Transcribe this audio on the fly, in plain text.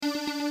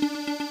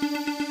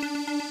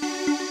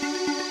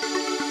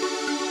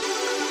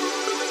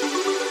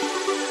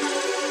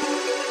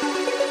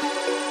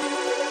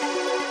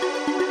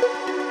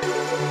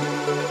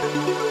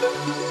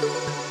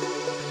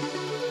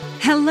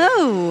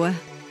Hello.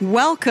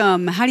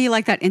 Welcome. How do you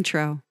like that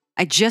intro?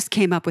 I just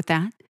came up with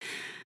that.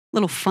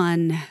 Little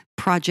fun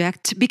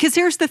project. Because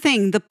here's the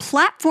thing, the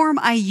platform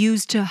I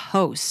use to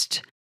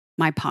host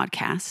my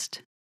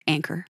podcast,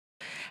 Anchor,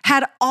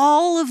 had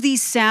all of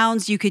these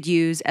sounds you could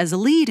use as a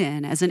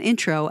lead-in, as an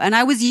intro. And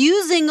I was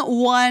using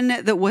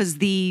one that was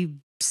the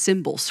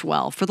cymbal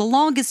swell for the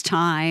longest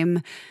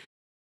time.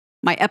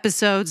 My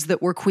episodes that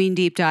were Queen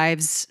Deep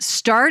Dives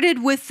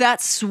started with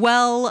that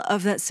swell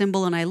of that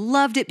cymbal, and I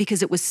loved it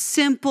because it was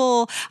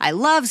simple. I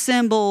love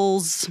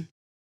cymbals.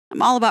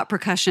 I'm all about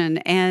percussion.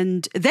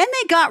 And then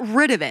they got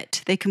rid of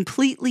it. They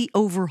completely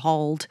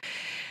overhauled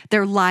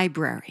their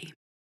library.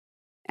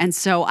 And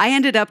so I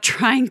ended up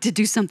trying to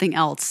do something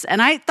else.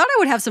 And I thought I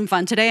would have some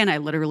fun today, and I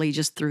literally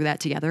just threw that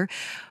together.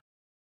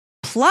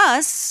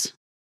 Plus,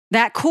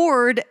 that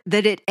chord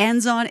that it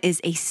ends on is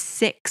a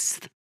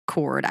sixth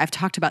chord. I've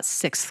talked about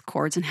sixth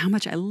chords and how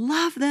much I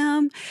love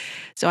them.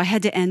 So I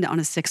had to end on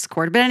a sixth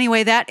chord. But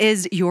anyway, that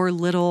is your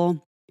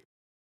little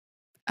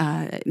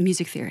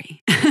music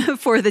theory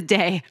for the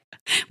day.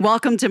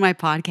 Welcome to my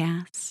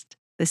podcast.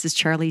 This is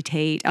Charlie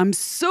Tate. I'm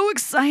so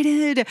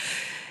excited.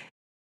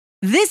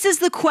 This is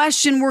the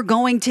question we're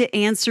going to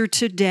answer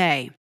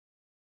today.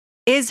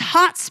 Is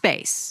hot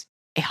space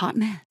a hot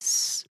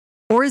mess?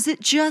 Or is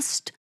it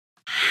just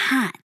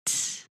hot?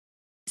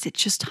 Is it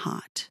just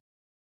hot?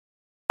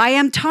 I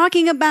am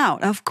talking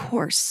about, of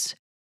course,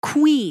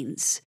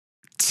 Queen's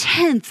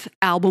 10th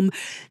album,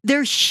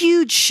 their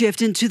huge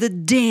shift into the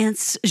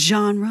dance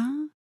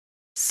genre.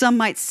 Some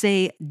might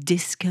say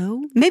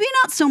disco. Maybe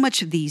not so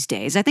much these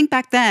days. I think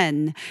back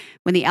then,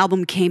 when the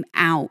album came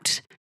out,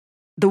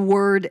 the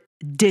word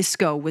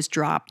disco was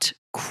dropped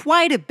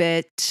quite a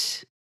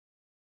bit.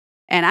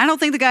 And I don't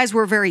think the guys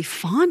were very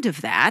fond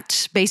of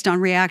that, based on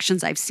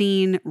reactions I've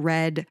seen,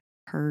 read,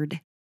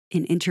 heard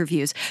in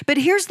interviews. But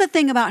here's the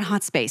thing about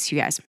hot space, you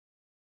guys.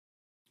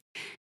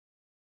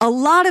 A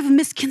lot of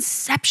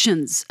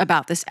misconceptions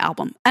about this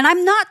album. And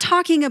I'm not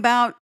talking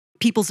about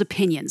people's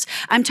opinions.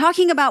 I'm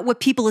talking about what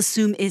people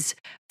assume is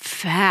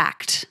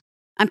fact.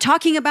 I'm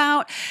talking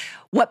about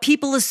what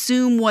people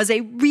assume was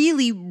a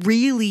really,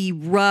 really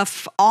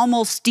rough,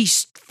 almost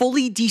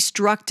fully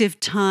destructive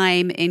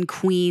time in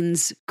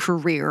Queen's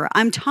career.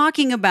 I'm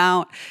talking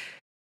about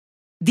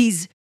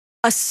these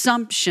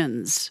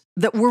assumptions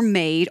that were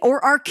made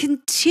or are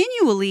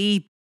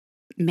continually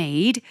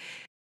made,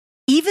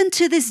 even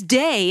to this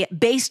day,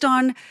 based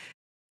on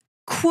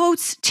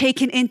quotes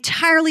taken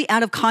entirely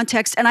out of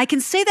context. And I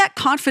can say that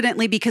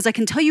confidently because I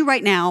can tell you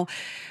right now,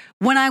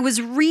 when I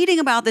was reading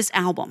about this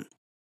album,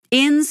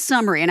 in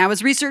summary, and I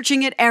was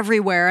researching it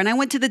everywhere, and I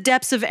went to the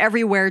depths of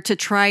everywhere to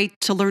try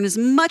to learn as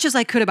much as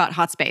I could about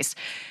hot space,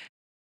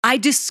 I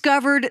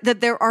discovered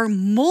that there are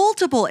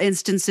multiple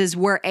instances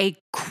where a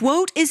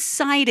quote is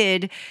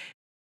cited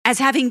as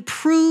having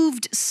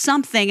proved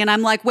something. And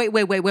I'm like, wait.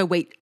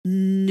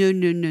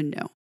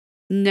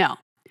 No.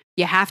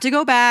 You have to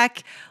go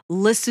back,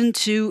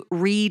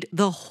 read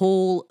the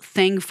whole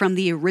thing from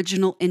the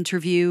original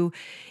interview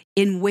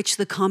in which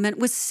the comment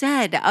was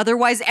said.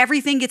 Otherwise,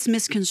 everything gets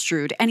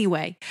misconstrued.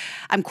 Anyway,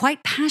 I'm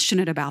quite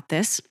passionate about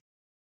this.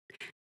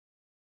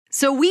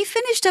 So we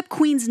finished up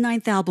Queen's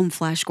 9th album,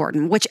 Flash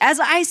Gordon, which, as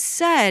I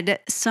said,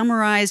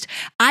 summarized,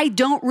 I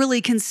don't really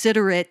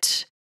consider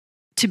it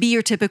to be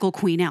your typical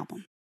Queen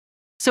album.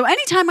 So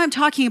anytime I'm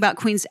talking about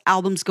Queen's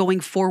albums going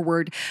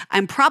forward,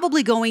 I'm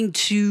probably going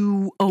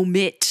to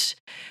omit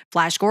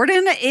Flash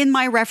Gordon in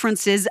my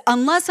references,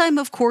 unless I'm,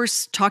 of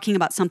course, talking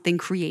about something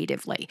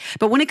creatively.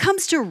 But when it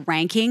comes to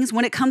rankings,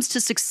 when it comes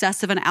to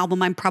success of an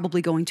album, I'm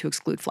probably going to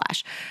exclude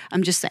Flash.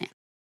 I'm just saying.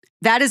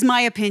 That is my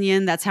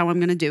opinion. That's how I'm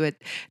going to do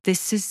it.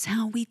 This is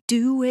how we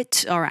do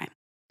it. All right.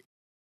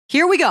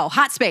 Here we go.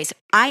 Hot space.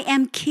 I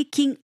am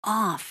kicking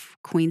off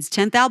Queen's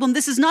 10th album.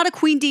 This is not a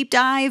Queen Deep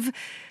Dive.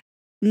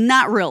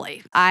 Not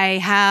really. I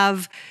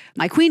have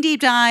my Queen Deep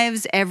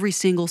Dives. Every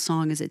single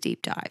song is a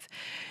deep dive.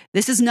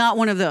 This is not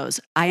one of those.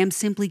 I am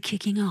simply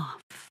kicking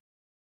off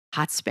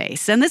hot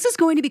space. And this is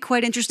going to be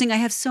quite interesting. I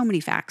have so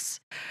many facts.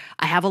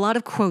 I have a lot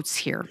of quotes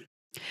here.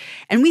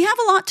 And we have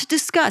a lot to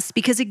discuss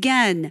because,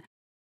 again,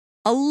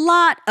 a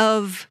lot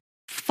of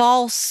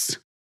false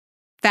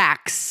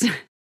facts,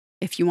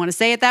 if you want to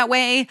say it that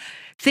way,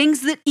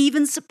 things that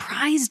even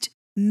surprised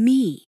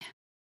me.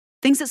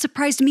 Things that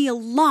surprised me a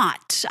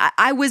lot.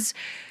 I was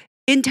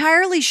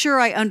entirely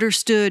sure I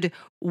understood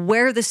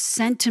where the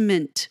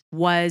sentiment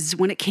was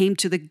when it came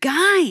to the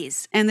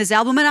guys and this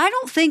album. And I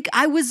don't think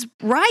I was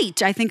right.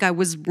 I think I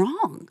was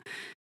wrong,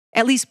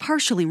 at least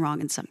partially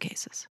wrong in some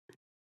cases.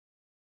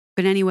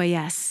 But anyway,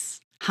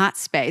 yes, hot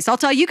space. I'll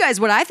tell you guys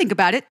what I think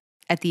about it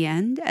at the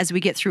end as we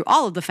get through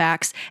all of the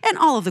facts and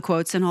all of the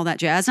quotes and all that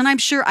jazz. And I'm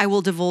sure I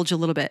will divulge a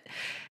little bit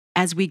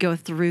as we go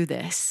through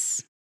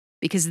this,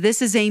 because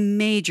this is a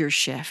major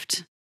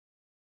shift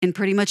in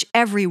pretty much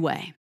every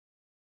way.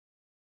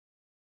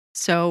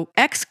 So,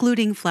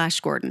 excluding Flash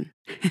Gordon,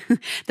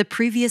 the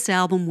previous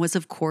album was,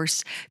 of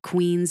course,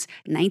 Queen's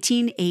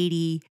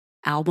 1980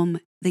 album,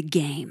 The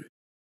Game,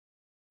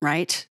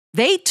 right?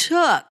 They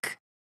took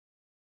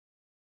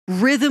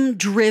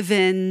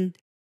rhythm-driven,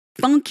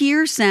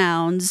 funkier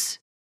sounds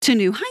to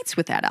new heights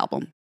with that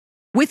album.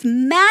 With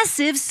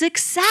massive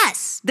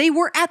success. They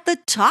were at the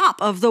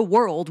top of the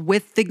world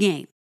with the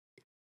game.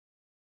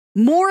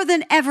 More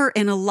than ever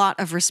in a lot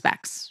of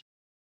respects.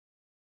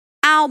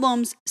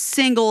 Albums,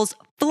 singles,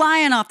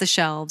 flying off the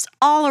shelves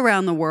all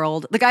around the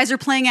world. The guys are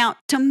playing out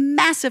to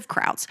massive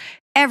crowds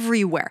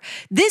everywhere.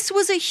 This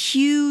was a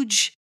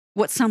huge,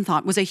 what some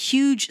thought was a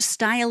huge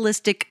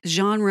stylistic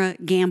genre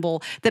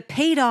gamble that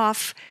paid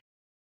off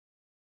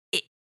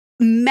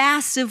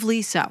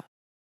massively so.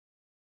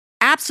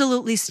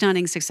 Absolutely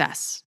stunning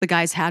success the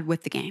guys had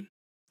with the game.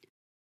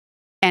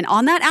 And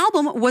on that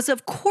album was,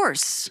 of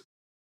course,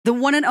 the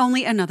one and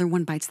only Another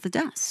One Bites the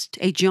Dust,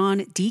 a John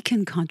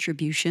Deacon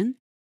contribution,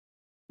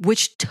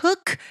 which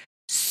took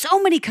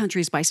so many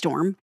countries by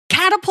storm,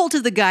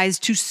 catapulted the guys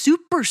to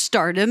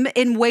superstardom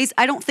in ways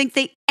I don't think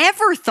they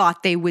ever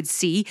thought they would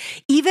see,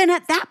 even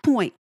at that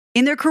point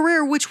in their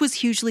career, which was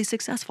hugely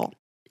successful.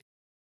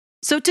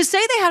 So to say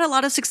they had a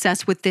lot of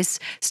success with this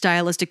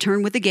stylistic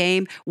turn with the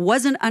game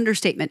was an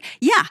understatement.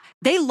 Yeah,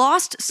 they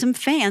lost some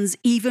fans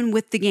even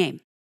with the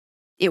game.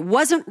 It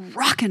wasn't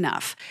rock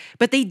enough,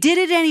 but they did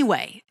it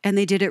anyway, and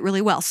they did it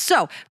really well.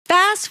 So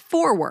fast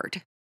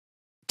forward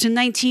to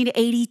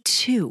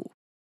 1982.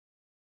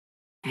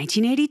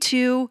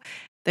 1982,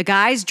 the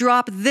guys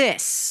drop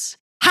this,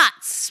 Hot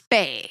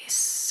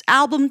Space.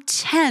 Album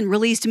 10,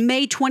 released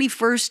May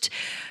 21st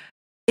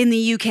in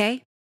the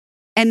UK.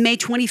 And May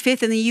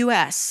 25th in the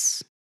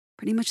US,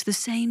 pretty much the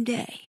same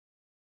day.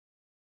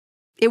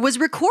 It was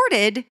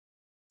recorded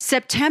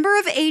September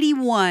of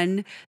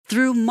 81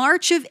 through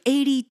March of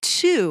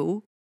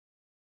 82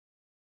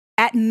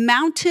 at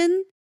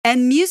Mountain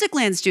and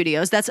Musicland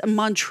Studios. That's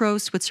Montreux,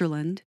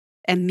 Switzerland,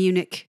 and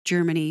Munich,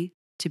 Germany,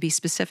 to be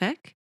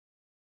specific.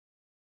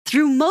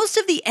 Through most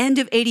of the end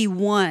of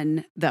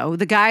 81, though,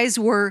 the guys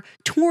were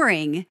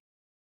touring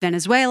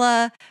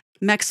Venezuela,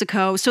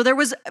 Mexico. So there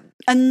was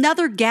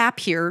another gap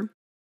here.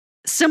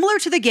 Similar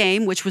to the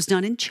game, which was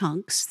done in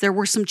chunks, there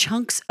were some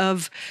chunks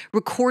of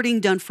recording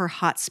done for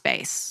Hot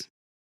Space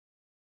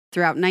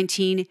throughout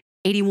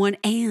 1981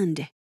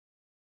 and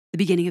the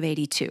beginning of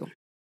 82.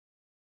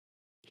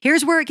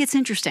 Here's where it gets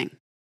interesting.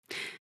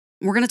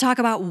 We're going to talk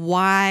about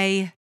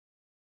why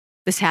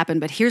this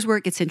happened, but here's where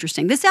it gets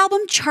interesting. This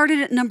album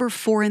charted at number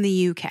 4 in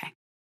the UK.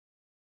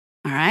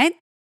 All right?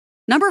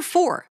 Number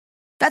 4.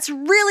 That's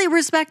really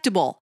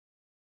respectable.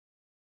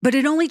 But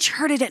it only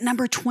charted at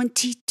number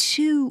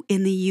 22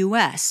 in the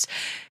US.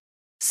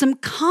 Some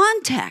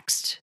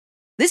context.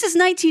 This is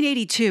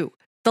 1982.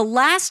 The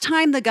last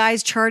time the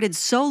guys charted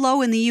so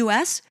low in the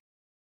US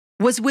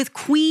was with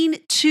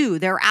Queen 2,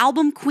 their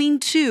album Queen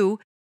 2,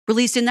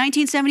 released in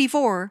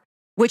 1974,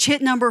 which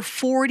hit number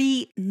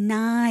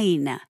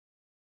 49.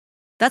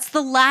 That's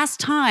the last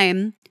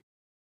time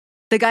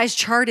the guys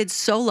charted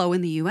so low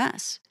in the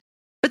US.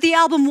 But the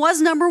album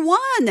was number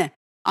 1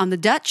 on the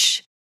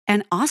Dutch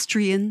and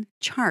Austrian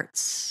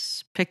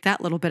charts. Pick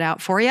that little bit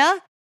out for you.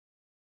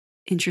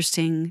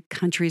 Interesting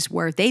countries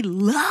where they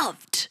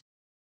loved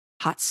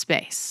Hot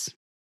Space.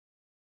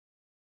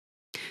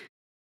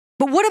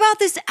 But what about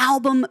this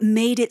album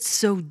made it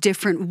so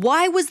different?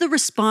 Why was the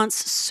response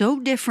so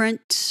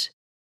different?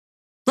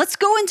 Let's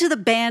go into the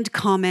band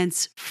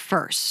comments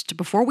first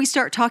before we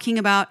start talking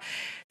about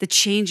the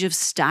change of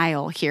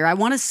style here. I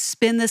want to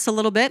spin this a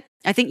little bit.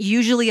 I think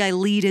usually I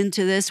lead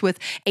into this with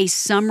a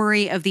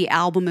summary of the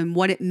album and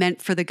what it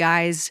meant for the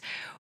guys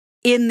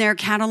in their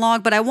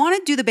catalog, but I want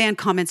to do the band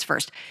comments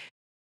first.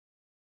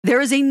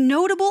 There is a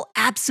notable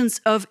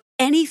absence of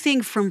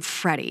anything from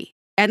Freddie,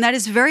 and that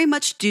is very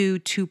much due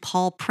to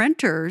Paul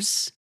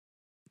Prenters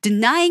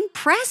denying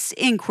press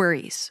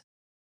inquiries,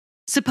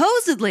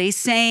 supposedly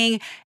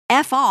saying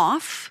F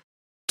off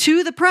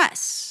to the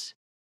press.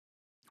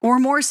 Or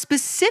more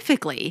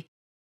specifically,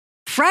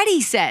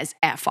 Freddie says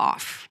F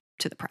off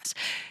to the press.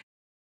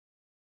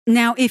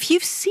 Now, if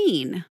you've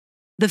seen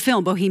the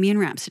film Bohemian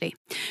Rhapsody,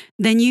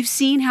 then you've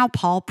seen how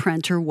Paul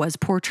Prenter was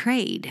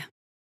portrayed.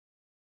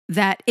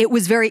 That it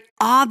was very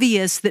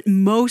obvious that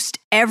most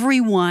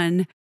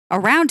everyone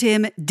around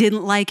him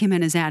didn't like him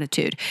and his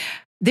attitude.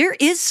 There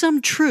is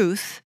some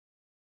truth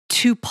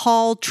to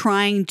Paul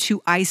trying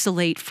to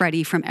isolate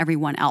Freddie from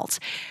everyone else.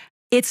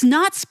 It's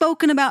not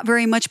spoken about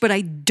very much, but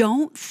I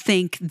don't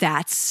think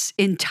that's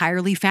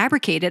entirely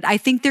fabricated. I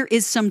think there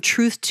is some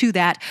truth to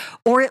that,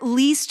 or at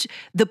least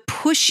the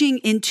pushing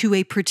into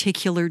a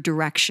particular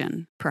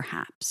direction,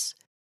 perhaps,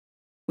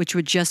 which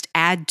would just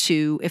add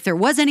to, if there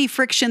was any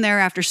friction there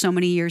after so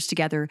many years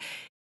together,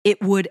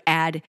 it would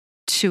add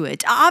to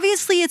it.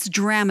 Obviously, it's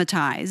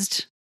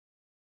dramatized.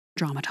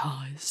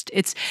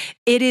 It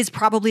is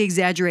probably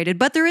exaggerated,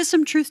 but there is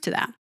some truth to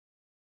that.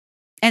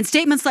 And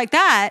statements like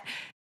that,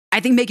 I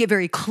think, make it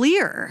very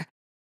clear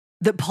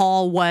that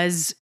Paul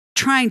was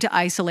trying to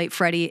isolate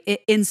Freddie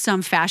in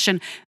some fashion,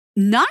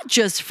 not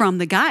just from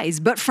the guys,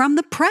 but from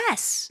the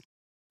press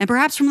and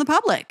perhaps from the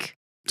public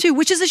too,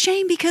 which is a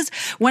shame because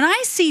when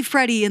I see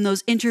Freddie in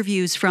those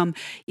interviews from,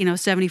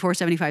 74,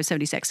 75,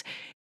 76,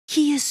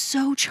 he is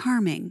so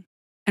charming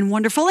and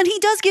wonderful. And he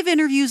does give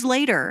interviews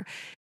later.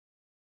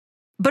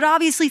 But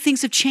obviously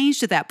things have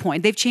changed at that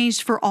point. They've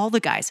changed for all the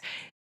guys.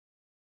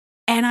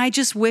 And I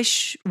just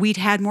wish we'd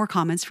had more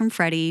comments from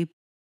Freddie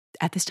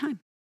at this time.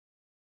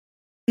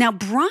 Now,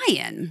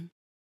 Brian,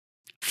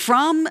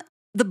 from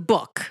the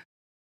book,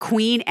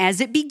 Queen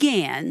as It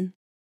Began,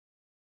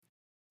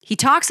 he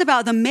talks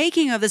about the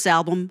making of this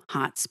album,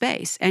 Hot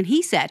Space. And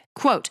he said,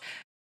 quote,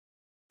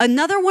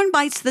 "Another One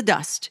Bites the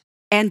Dust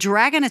and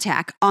Dragon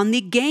Attack on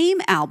the Game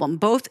album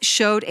both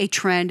showed a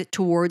trend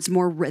towards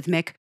more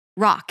rhythmic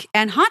rock.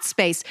 And Hot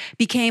Space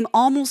became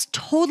almost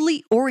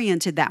totally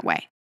oriented that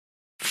way.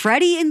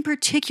 Freddie in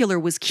particular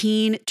was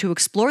keen to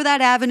explore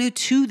that avenue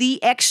to the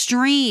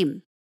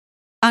extreme."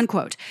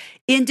 Unquote.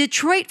 In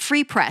Detroit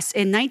Free Press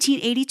in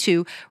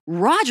 1982,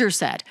 Roger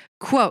said,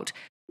 quote,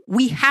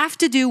 "We have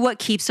to do what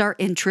keeps our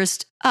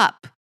interest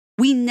up.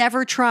 We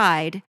never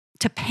tried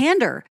to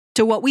pander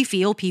to what we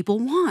feel people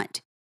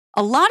want.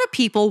 A lot of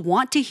people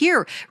want to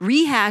hear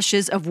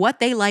rehashes of what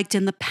they liked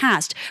in the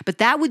past, but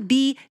that would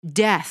be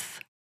death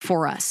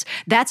for us.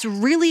 That's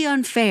really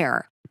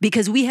unfair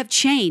because we have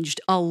changed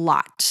a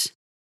lot."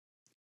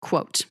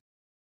 Quote.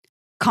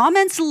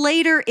 Comments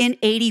later in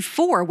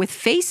 84 with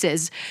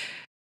Faces,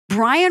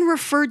 Brian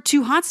referred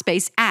to Hot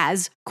Space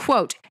as,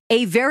 quote,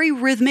 "a very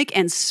rhythmic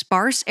and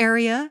sparse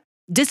area,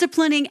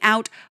 disciplining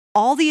out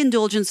all the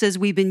indulgences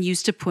we've been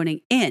used to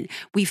putting in.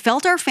 We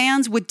felt our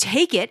fans would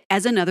take it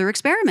as another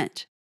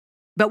experiment.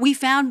 But we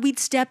found we'd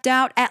stepped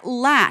out at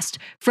last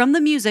from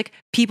the music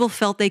people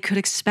felt they could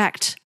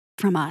expect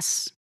from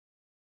us."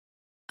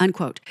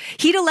 Unquote.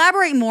 He'd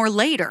elaborate more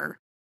later,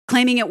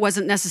 claiming it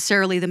wasn't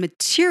necessarily the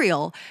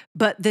material,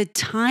 but the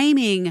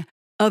timing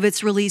of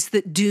its release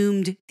that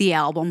doomed the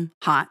album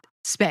Hot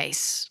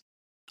Space.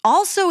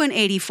 Also in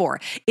 84,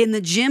 in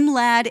the Jim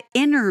Ladd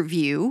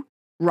interview,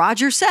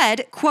 Roger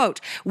said, quote,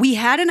 "We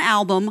had an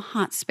album,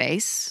 Hot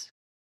Space."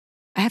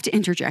 I have to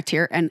interject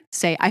here and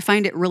say I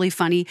find it really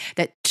funny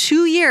that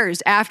 2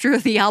 years after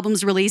the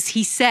album's release,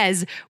 he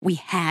says we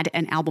had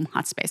an album,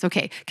 Hot Space.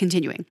 Okay,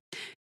 continuing.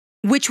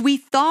 "Which we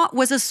thought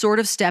was a sort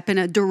of step in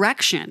a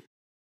direction.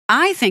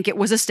 I think it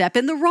was a step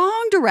in the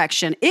wrong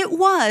direction. It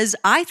was,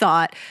 I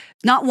thought,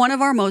 not one of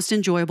our most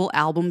enjoyable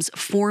albums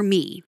for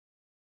me."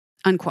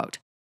 Unquote.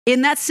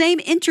 In that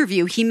same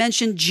interview, he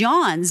mentioned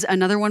John's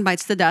Another One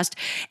Bites the Dust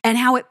and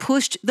how it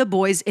pushed the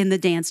boys in the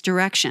dance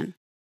direction.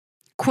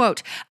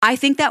 Quote, "I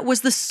think that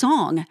was the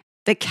song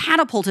that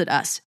catapulted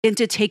us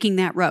into taking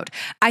that road.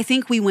 I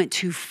think we went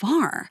too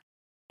far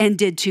and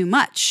did too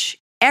much.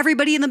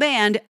 Everybody in the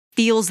band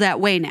feels that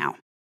way now."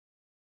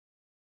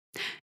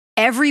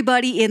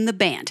 Everybody in the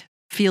band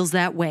feels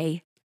that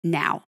way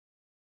now.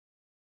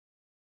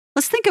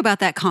 Let's think about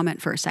that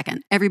comment for a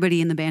second.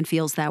 Everybody in the band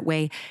feels that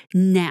way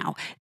now.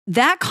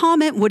 That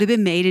comment would have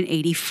been made in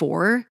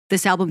 84.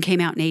 This album came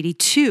out in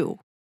 82.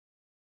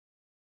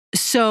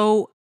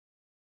 So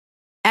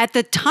at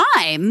the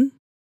time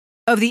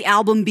of the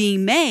album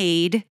being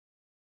made,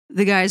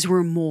 the guys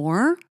were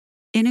more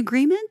in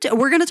agreement.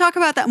 We're going to talk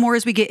about that more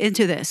as we get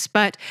into this,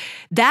 but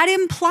that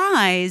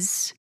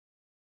implies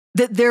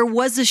that there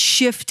was a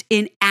shift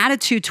in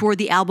attitude toward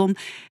the album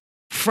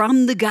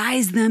from the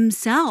guys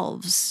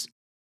themselves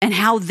and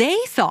how they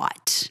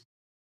thought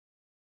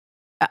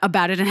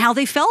about it and how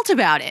they felt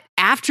about it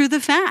after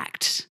the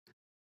fact.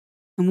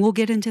 And we'll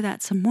get into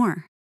that some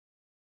more.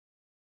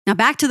 Now,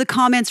 back to the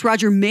comments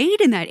Roger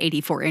made in that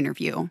 84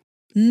 interview.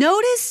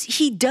 Notice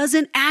he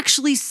doesn't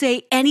actually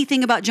say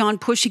anything about John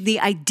pushing the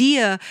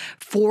idea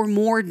for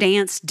more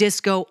dance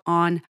disco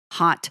on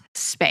Hot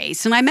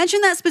Space. And I mention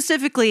that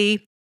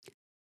specifically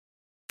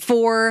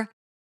for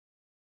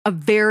a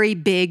very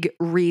big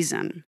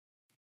reason.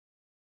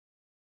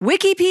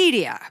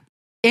 Wikipedia,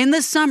 in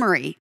the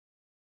summary,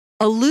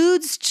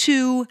 alludes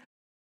to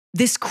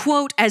this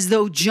quote as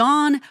though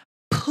John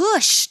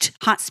pushed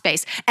Hot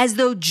Space, as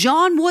though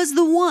John was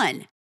the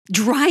one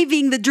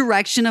driving the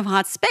direction of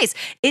Hot Space.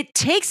 It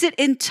takes it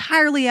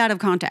entirely out of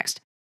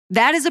context.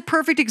 That is a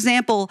perfect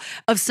example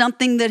of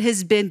something that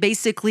has been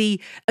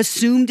basically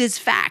assumed as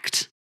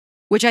fact,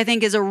 which I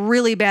think is a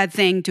really bad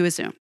thing to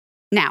assume.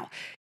 Now,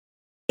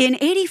 in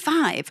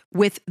 85,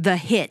 with The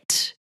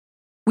Hit,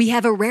 we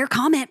have a rare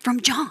comment from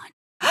John.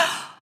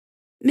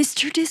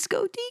 Mr.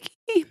 Disco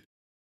Dicky.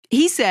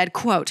 He said,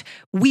 quote,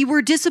 "We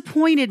were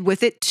disappointed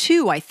with it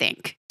too, I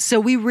think. So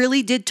we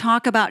really did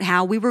talk about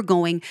how we were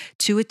going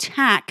to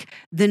attack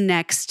the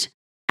next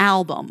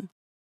album."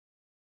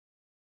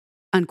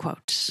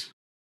 Unquote.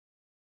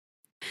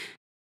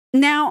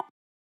 Now,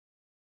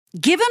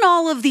 given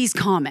all of these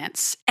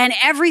comments and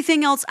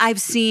everything else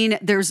I've seen,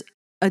 there's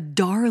a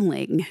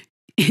darling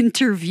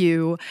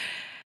interview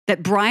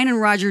that Brian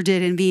and Roger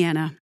did in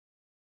Vienna.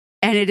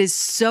 And it is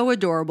so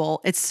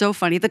adorable. It's so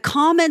funny. The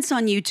comments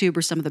on YouTube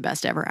are some of the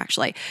best ever,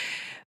 actually.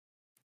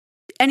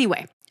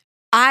 Anyway,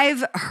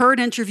 I've heard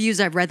interviews.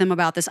 I've read them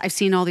about this. I've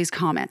seen all these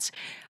comments.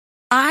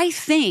 I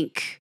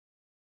think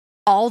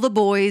all the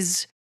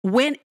boys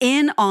went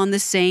in on the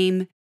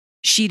same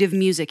sheet of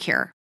music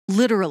here,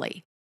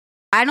 literally.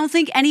 I don't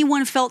think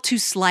anyone felt too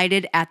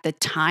slighted at the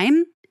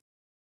time.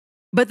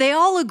 But they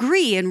all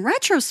agree in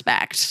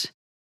retrospect,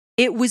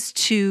 it was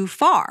too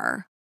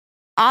far.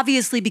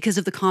 Obviously, because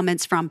of the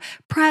comments from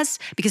press,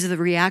 because of the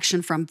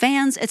reaction from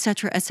fans,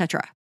 etc.,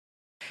 etc.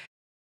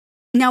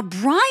 Now,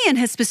 Brian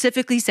has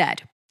specifically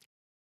said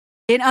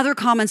in other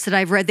comments that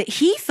I've read that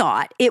he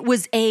thought it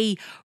was a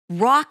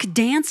rock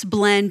dance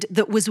blend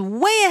that was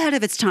way ahead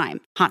of its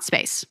time, Hot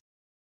Space,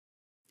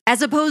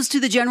 as opposed to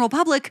the general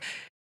public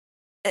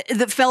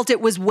that felt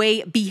it was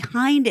way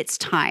behind its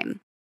time.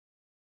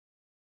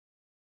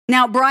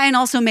 Now, Brian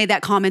also made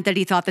that comment that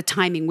he thought the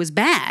timing was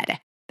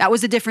bad. That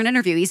was a different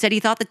interview. He said he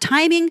thought the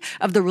timing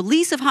of the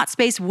release of Hot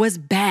Space was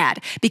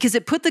bad because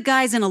it put the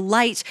guys in a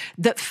light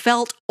that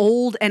felt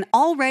old and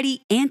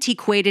already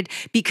antiquated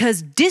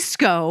because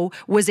disco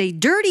was a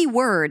dirty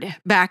word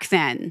back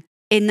then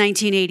in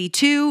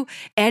 1982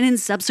 and in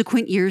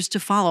subsequent years to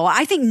follow.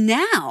 I think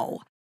now,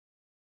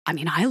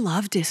 I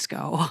love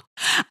disco.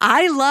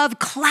 I love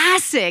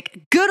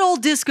classic, good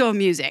old disco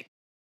music.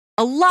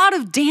 A lot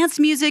of dance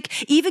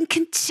music, even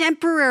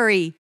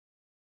contemporary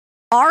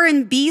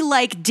R&B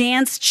like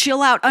dance,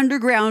 chill out,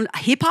 underground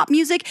hip hop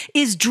music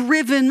is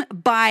driven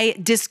by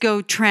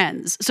disco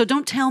trends. So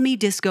don't tell me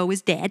disco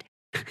is dead.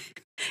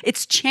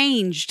 It's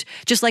changed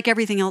just like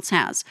everything else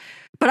has.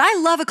 But I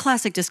love a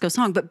classic disco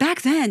song. But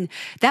back then,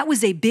 that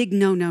was a big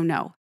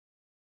no.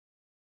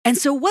 And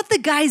so what the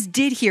guys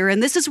did here,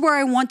 and this is where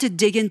I want to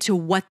dig into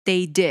what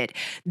they did.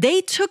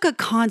 They took a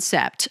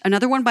concept,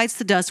 Another One Bites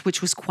the Dust,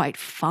 which was quite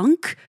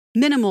funk,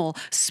 minimal,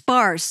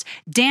 sparse,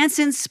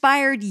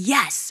 dance-inspired.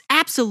 Yes,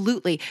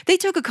 absolutely. They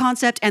took a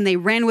concept and they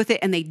ran with it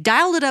and they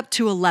dialed it up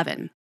to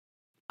 11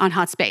 on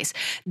Hot Space.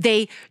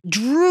 They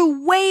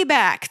drew way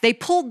back. They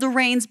pulled the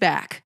reins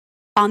back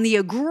on the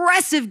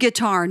aggressive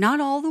guitar,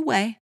 not all the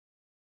way,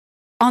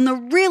 on the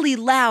really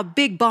loud,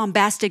 big,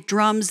 bombastic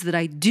drums that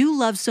I do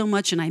love so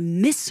much and I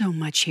miss so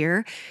much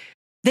here.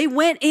 They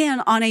went in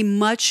on a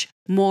much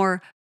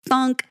more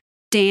funk,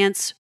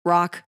 dance,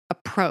 rock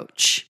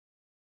approach.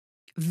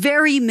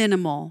 Very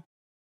minimal.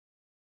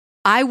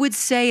 I would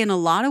say in a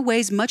lot of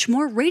ways, much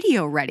more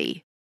radio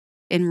ready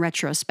in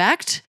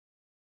retrospect.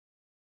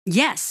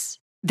 Yes,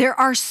 there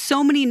are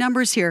so many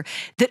numbers here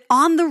that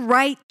on the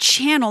right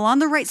channel, on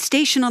the right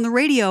station on the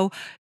radio,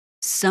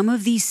 some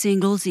of these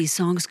singles, these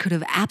songs could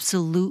have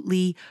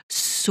absolutely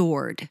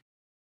soared.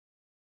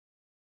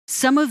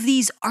 Some of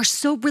these are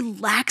so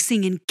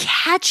relaxing and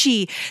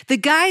catchy. The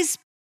guys,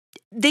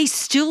 they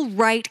still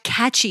write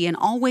catchy and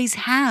always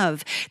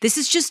have. This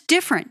is just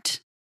different.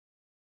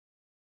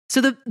 So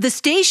the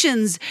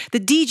stations, the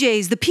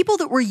DJs, the people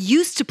that were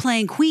used to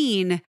playing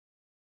Queen,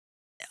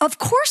 of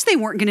course they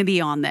weren't going to be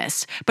on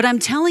this. But I'm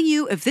telling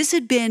you, if this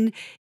had been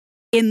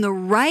in the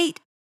right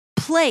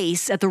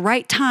place at the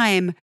right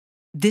time,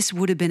 this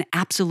would have been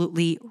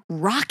absolutely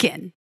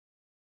rockin',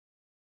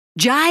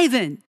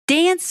 jiving,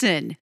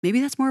 dancing.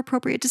 Maybe that's more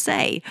appropriate to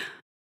say.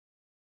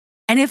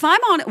 And if I'm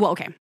on it, well,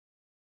 okay.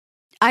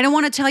 I don't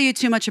want to tell you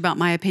too much about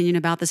my opinion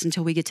about this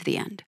until we get to the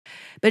end.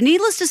 But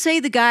needless to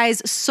say, the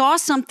guys saw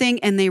something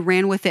and they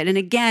ran with it. And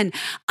again,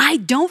 I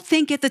don't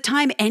think at the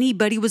time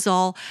anybody was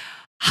all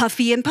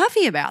huffy and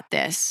puffy about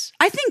this.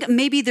 I think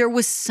maybe there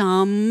was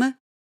a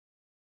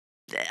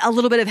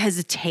little bit of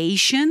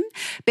hesitation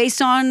based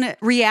on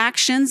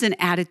reactions and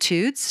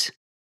attitudes.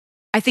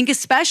 I think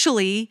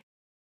especially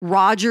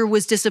Roger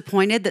was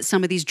disappointed that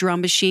some of these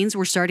drum machines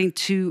were starting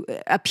to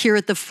appear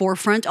at the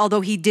forefront,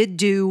 although he did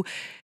do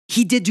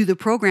the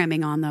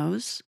programming on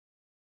those.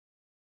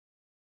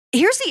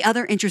 Here's the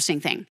other interesting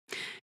thing.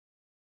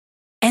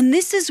 And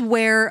this is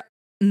where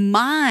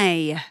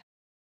my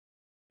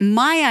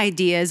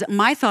ideas,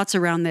 my thoughts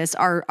around this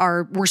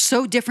were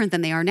so different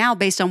than they are now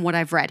based on what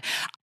I've read.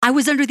 I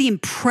was under the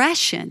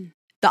impression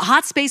that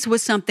Hot Space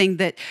was something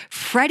that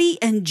Freddie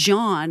and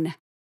John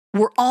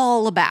were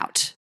all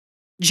about.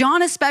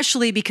 John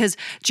especially, because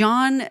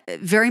John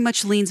very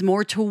much leans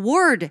more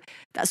toward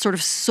that sort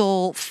of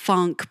soul,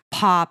 funk,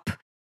 pop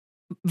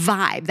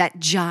vibe, that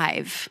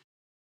jive,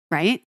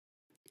 right?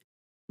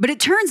 But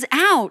it turns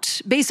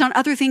out, based on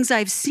other things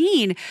I've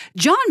seen,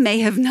 John may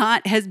have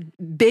not has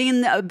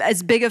been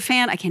as big a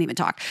fan. I can't even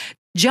talk.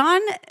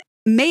 John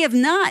may have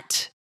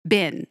not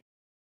been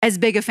as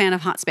big a fan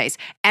of Hot Space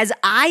as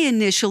I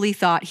initially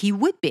thought he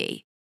would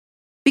be.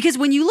 Because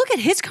when you look at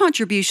his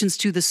contributions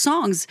to the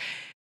songs,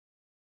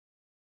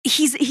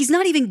 he's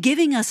not even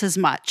giving us as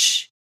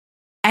much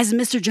as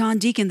Mr. John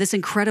Deacon, this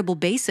incredible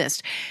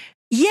bassist.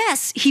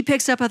 Yes, he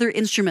picks up other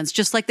instruments,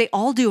 just like they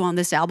all do on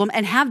this album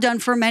and have done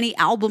for many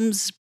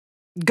albums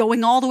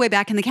going all the way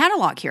back in the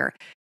catalog here.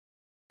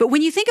 But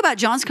when you think about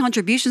John's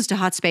contributions to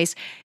Hot Space,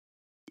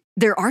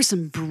 there are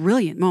some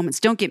brilliant moments,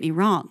 don't get me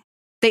wrong.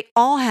 They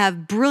all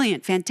have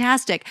brilliant,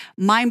 fantastic,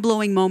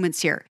 mind-blowing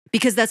moments here,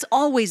 because that's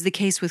always the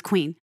case with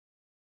Queen.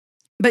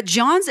 But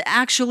John's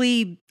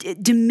actually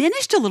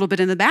diminished a little bit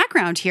in the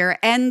background here,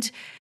 and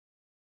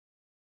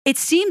it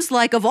seems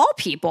like, of all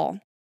people,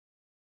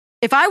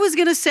 if I was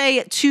going to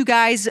say two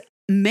guys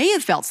may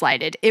have felt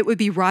slighted, it would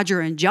be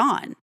Roger and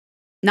John,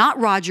 not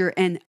Roger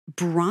and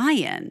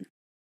Brian.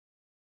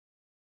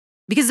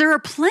 Because there are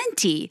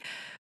plenty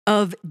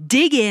of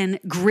dig-in,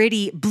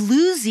 gritty,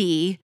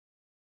 bluesy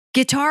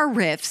guitar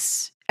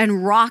riffs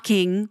and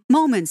rocking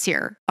moments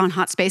here on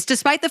Hot Space,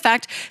 despite the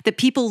fact that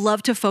people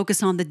love to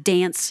focus on the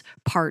dance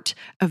part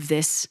of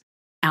this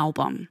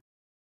album.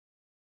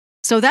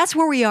 So that's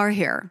where we are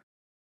here.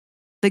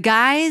 The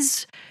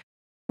guys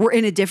were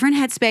in a different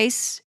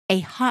headspace, a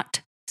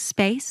hot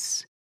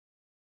space,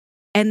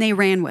 and they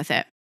ran with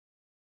it.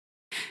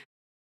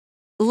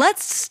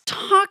 Let's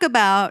talk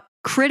about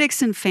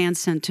critics and fan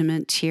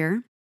sentiment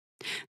here.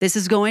 This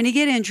is going to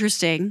get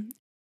interesting.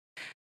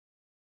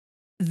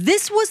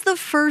 This was the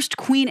first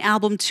Queen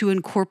album to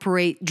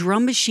incorporate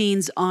drum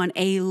machines on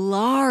a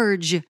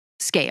large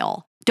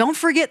scale. Don't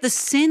forget the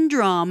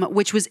Syndrum,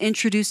 which was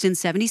introduced in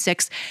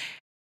 76.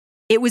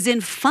 It was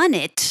in Fun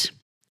It,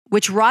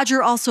 which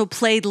Roger also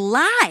played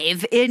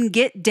live in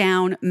Get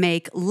Down,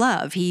 Make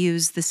Love. He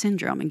used the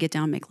Syndrum in Get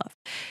Down, Make Love.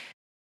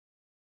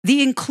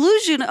 The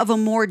inclusion of a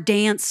more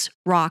dance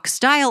rock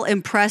style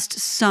impressed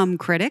some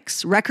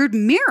critics. Record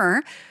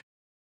Mirror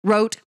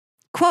wrote,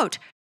 quote,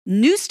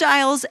 "New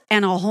styles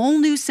and a whole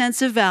new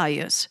sense of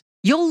values.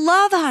 You'll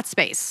love Hot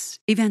Space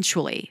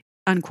eventually,"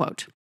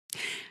 unquote.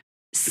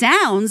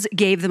 Sounds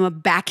gave them a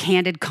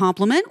backhanded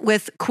compliment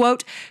with,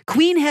 quote,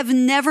 "Queen have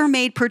never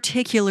made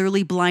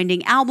particularly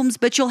blinding albums,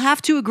 but you'll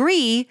have to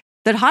agree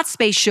that Hot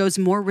Space shows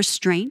more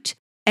restraint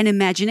and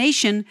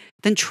imagination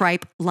than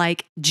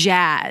tripe-like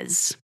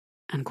jazz,"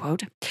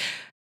 unquote.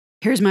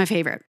 Here's my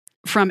favorite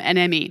from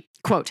NME,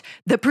 quote,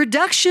 "The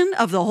production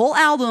of the whole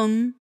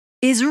album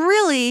is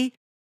really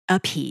a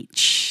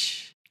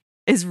peach,"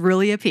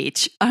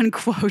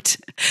 unquote.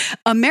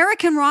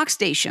 American rock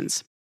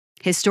stations,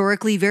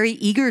 historically very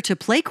eager to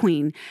play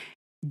Queen,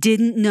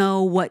 didn't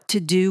know what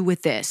to do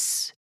with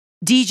this.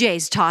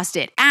 DJs tossed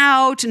it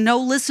out. No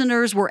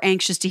listeners were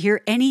anxious to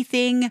hear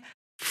anything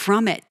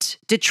from it.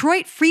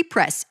 Detroit Free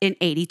Press in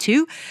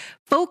 82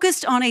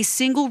 focused on a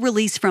single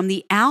release from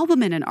the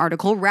album in an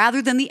article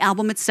rather than the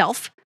album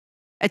itself,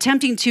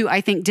 attempting to,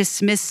 I think,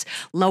 dismiss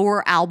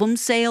lower album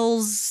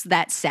sales,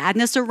 that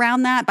sadness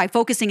around that, by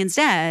focusing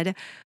instead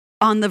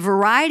on the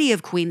variety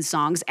of Queen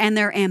songs and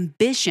their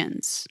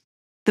ambitions.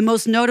 The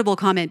most notable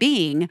comment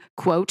being,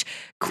 quote,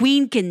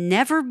 "Queen can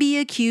never be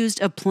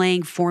accused of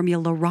playing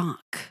formula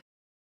rock,"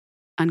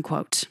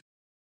 unquote.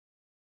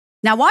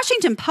 Now,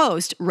 Washington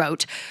Post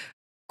wrote,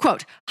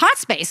 quote, "Hot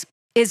Space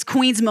is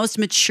Queen's most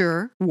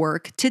mature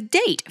work to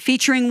date,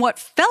 featuring what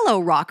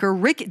fellow rocker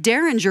Rick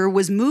Derringer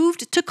was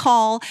moved to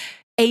call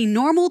a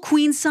normal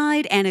Queen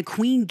side and a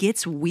Queen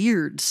gets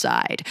weird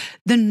side.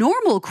 The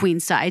normal Queen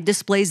side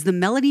displays the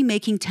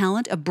melody-making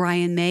talent of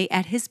Brian May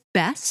at his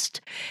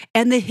best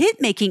and the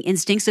hit-making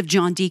instincts of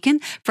John Deacon,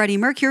 Freddie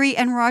Mercury,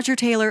 and Roger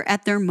Taylor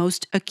at their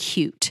most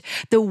acute.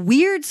 The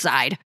weird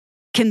side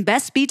can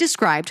best be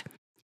described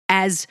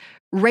as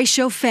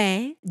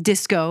réchauffé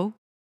disco,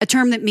 a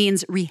term that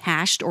means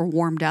rehashed or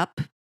warmed up,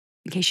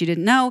 in case you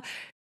didn't know.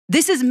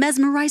 This is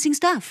mesmerizing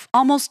stuff,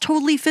 almost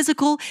totally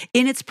physical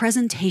in its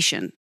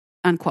presentation,"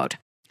 unquote.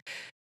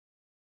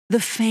 The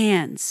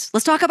fans.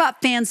 Let's talk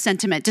about fan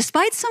sentiment.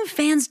 Despite some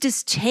fans'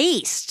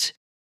 distaste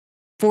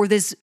for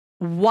this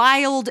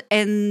wild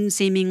and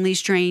seemingly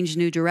strange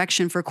new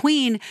direction for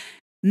Queen,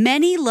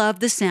 many love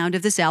the sound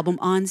of this album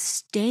on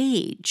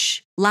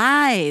stage,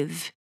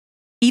 live,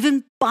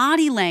 even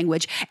body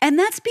language. And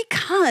that's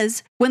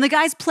because when the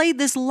guys played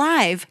this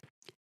live,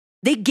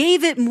 they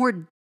gave it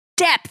more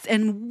depth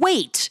and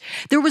weight.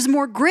 There was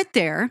more grit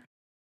there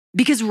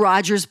because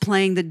Roger's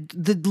playing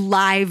the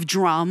live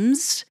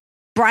drums.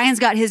 Brian's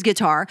got his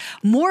guitar.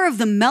 More of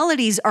the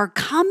melodies are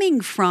coming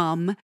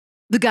from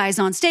the guys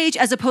on stage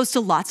as opposed to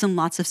lots and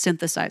lots of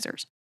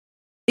synthesizers.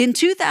 In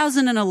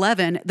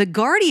 2011, The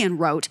Guardian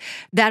wrote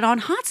that on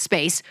Hot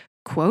Space,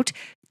 quote,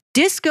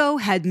 "Disco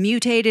had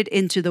mutated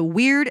into the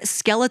weird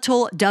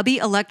skeletal dubby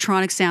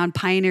electronic sound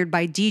pioneered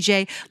by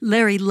DJ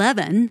Larry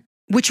Levin,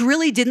 which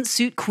really didn't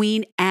suit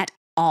Queen at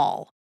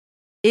all.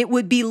 It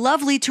would be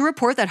lovely to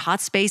report that Hot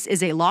Space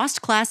is a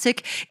lost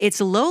classic, its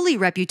lowly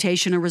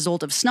reputation a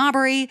result of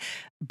snobbery,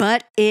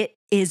 but it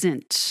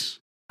isn't,"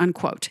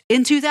 unquote.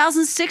 In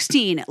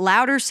 2016,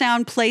 Louder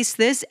Sound placed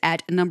this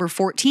at number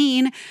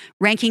 14,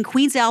 ranking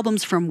Queen's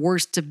albums from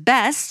worst to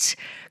best,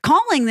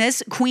 calling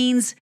this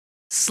Queen's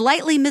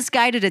slightly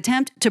misguided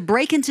attempt to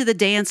break into the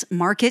dance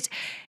market.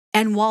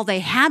 And while they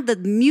had the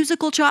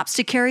musical chops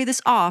to carry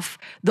this off,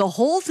 the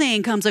whole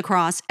thing comes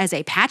across as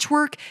a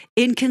patchwork,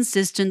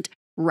 inconsistent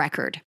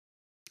record.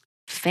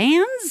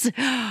 Fans?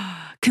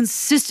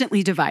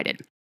 Consistently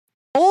divided.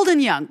 Old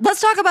and young.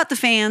 Let's talk about the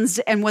fans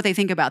and what they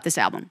think about this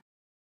album.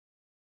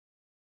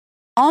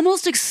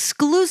 Almost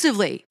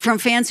exclusively from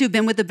fans who've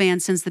been with the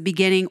band since the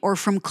beginning or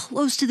from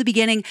close to the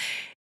beginning,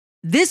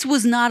 this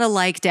was not a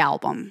liked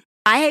album.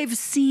 I've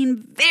seen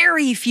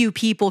very few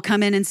people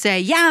come in and say,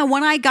 yeah,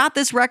 when I got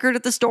this record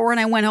at the store and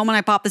I went home and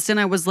I popped this in,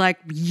 I was like,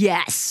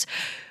 yes.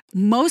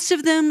 Most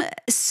of them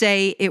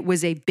say it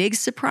was a big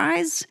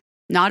surprise,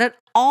 not at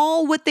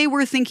all what they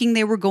were thinking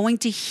they were going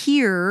to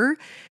hear,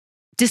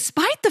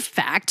 despite the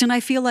fact, and I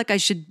feel like I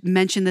should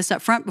mention this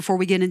up front before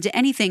we get into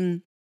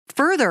anything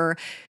further,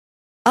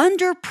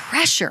 Under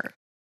Pressure.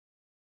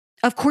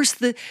 Of course,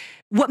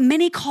 what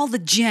many call the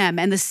gem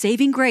and the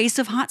saving grace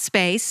of Hot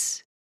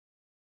Space,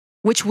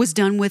 which was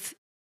done with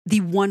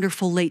the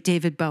wonderful late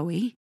David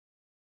Bowie,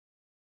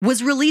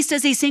 was released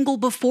as a single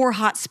before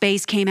Hot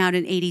Space came out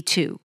in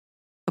 82.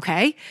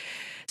 Okay?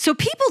 So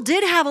people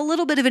did have a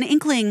little bit of an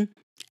inkling,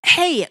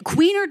 hey,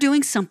 Queen are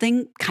doing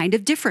something kind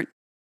of different.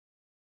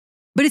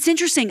 But it's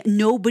interesting,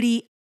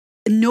 nobody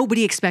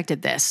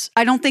expected this.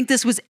 I don't think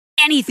this was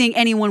anything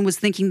anyone was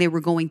thinking they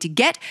were going to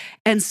get.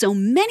 And so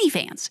many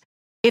fans,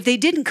 if they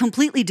didn't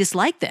completely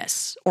dislike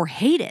this or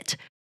hate it,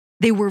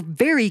 they were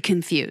very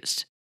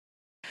confused.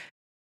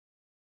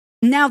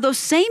 Now, those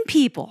same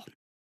people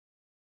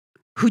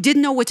who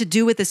didn't know what to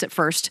do with this at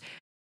first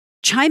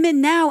chime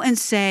in now and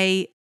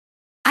say,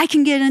 I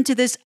can get into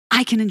this.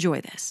 I can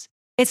enjoy this.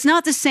 It's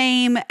not the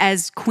same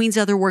as Queen's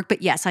other work,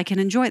 but yes, I can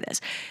enjoy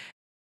this.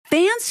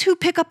 Fans who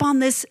pick up on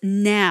this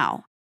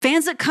now,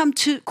 fans that come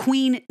to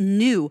Queen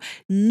new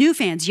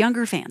fans,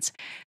 younger fans,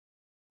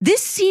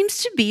 this seems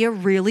to be a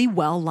really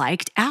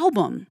well-liked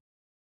album.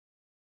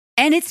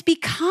 And it's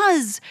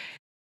because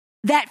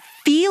that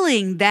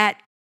feeling, that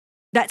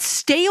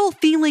stale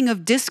feeling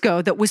of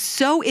disco that was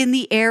so in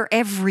the air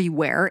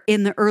everywhere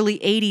in the early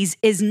 80s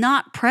is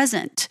not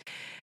present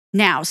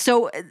now.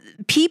 So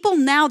people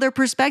now, their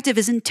perspective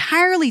is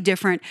entirely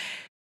different.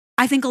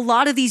 I think a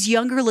lot of these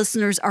younger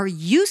listeners are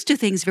used to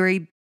things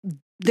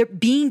they're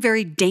being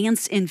very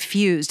dance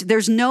infused.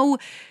 It's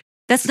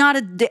not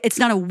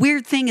a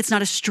weird thing. It's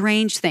not a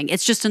strange thing.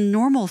 It's just a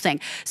normal thing.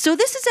 So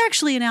this is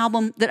actually an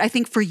album that I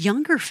think for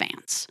younger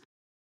fans,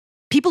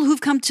 people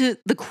who've come to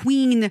the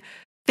Queen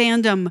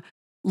fandom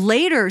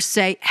later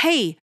say,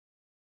 hey,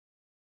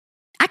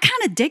 I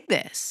kind of dig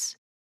this.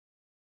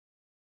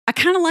 I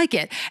kind of like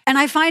it. And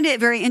I find it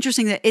very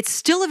interesting that it's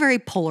still a very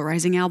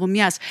polarizing album.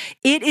 Yes,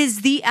 it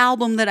is the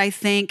album that I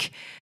think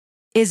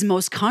is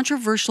most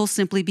controversial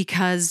simply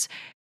because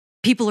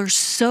people are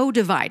so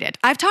divided.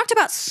 I've talked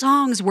about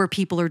songs where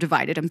people are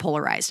divided and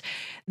polarized.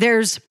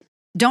 There's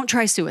Don't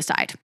Try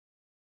Suicide,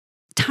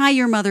 Tie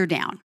Your Mother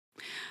Down,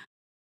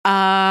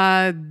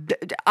 I'm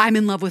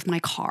in Love with My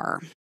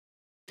Car.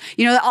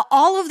 You know,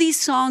 all of these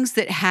songs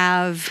that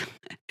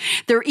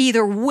they're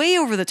either way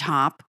over the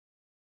top,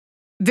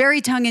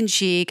 very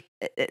tongue-in-cheek.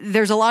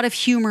 There's a lot of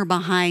humor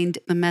behind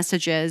the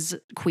messages.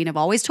 Queen have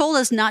always told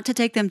us not to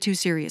take them too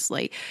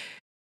seriously.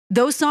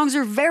 Those songs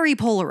are very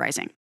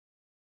polarizing.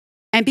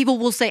 And people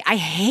will say, I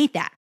hate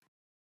that.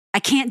 I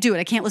can't do it.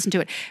 I can't listen to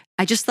it.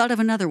 I just thought of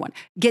another one.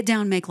 Get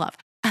Down, Make Love.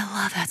 I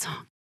love that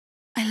song.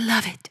 I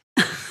love it.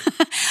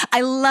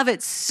 I love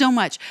it so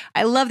much.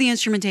 I love the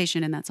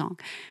instrumentation in that song.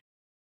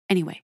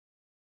 Anyway,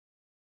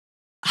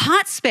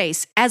 Hot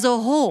Space as a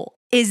whole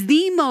is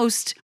the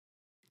most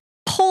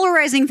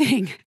polarizing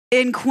thing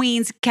in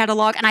Queen's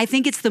catalog, and I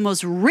think it's the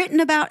most written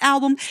about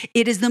album.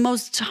 It is the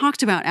most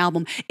talked about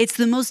album. It's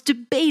the most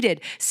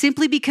debated,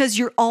 simply because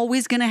you're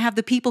always going to have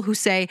the people who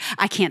say,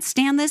 I can't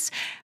stand this,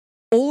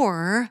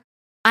 or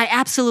I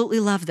absolutely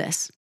love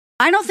this.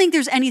 I don't think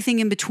there's anything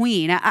in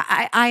between.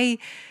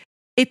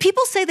 If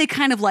people say they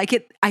kind of like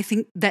it, I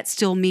think that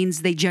still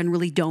means they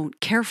generally don't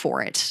care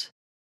for it.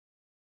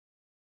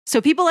 So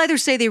people either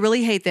say they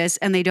really hate this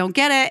and they don't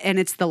get it, and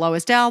it's the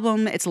lowest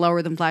album, it's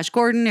lower than Flash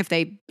Gordon if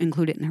they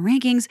include it in their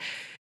rankings,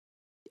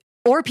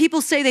 or people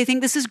say they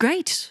think this is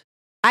great.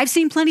 I've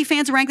seen plenty of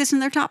fans rank this in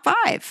their top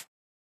 5.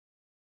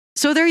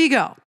 So there you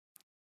go.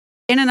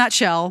 In a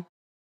nutshell,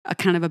 a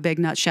kind of a big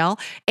nutshell,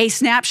 a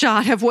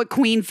snapshot of what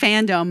Queen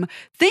fandom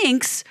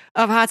thinks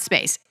of Hot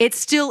Space. It's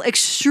still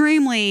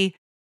extremely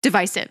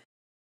divisive,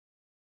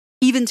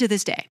 even to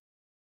this day.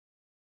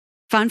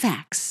 Fun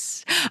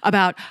facts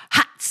about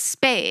Hot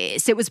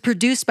Space. It was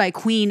produced by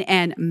Queen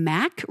and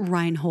Mac,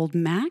 Reinhold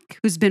Mack,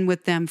 who's been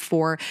with them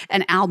for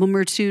an album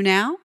or two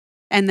now,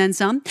 and then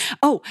some.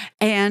 Oh,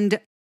 and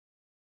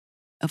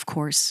of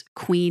course,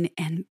 Queen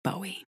and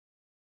Bowie.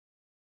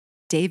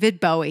 David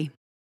Bowie.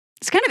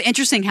 It's kind of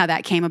interesting how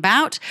that came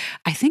about.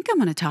 I think I'm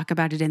going to talk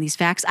about it in these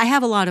facts. I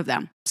have a lot of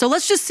them. So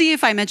let's just see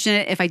if I mention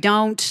it. If I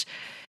don't,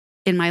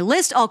 in my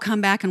list, I'll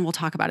come back and we'll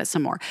talk about it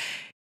some more.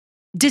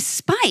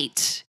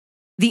 Despite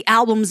the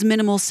album's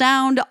minimal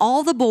sound,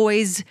 all the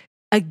boys,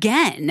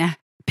 again,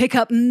 pick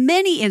up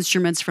many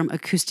instruments from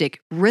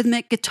acoustic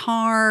rhythmic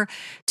guitar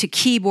to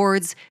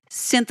keyboards,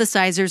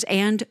 synthesizers,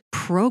 and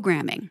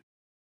programming.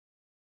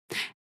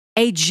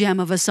 A gem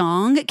of a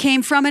song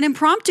came from an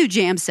impromptu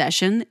jam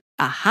session.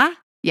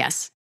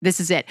 Yes,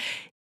 this is it.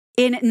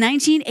 In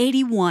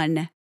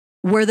 1981,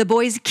 where the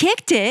boys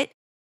kicked it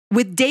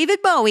with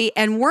David Bowie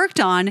and worked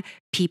on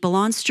People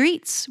on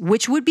Streets,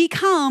 which would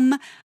become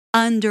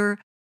Under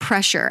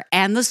Pressure.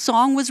 And the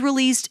song was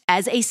released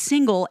as a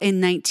single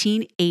in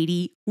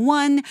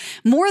 1981,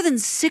 more than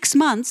 6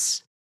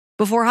 months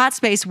before Hot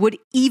Space would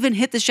even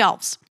hit the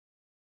shelves.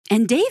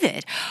 And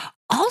David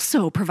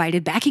also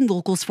provided backing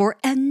vocals for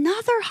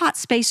another Hot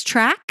Space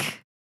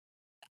track.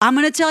 I'm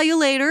going to tell you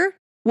later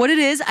what it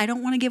is. I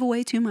don't want to give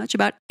away too much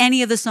about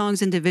any of the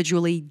songs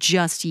individually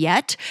just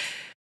yet.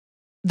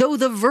 though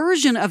the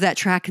version of that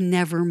track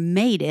never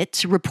made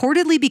it,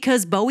 reportedly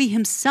because Bowie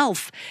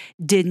himself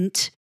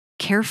didn't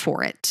care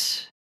for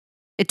it.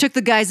 It took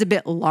the guys a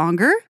bit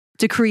longer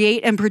to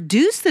create and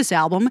produce this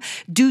album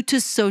due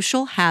to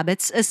social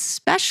habits,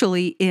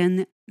 especially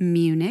in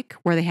Munich,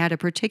 where they had a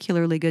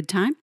particularly good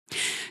time.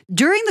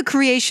 During the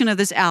creation of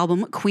this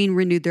album, Queen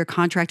renewed their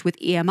contract with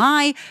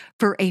EMI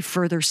for a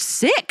further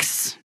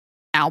 6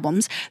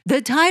 albums.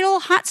 The title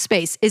Hot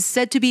Space is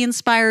said to be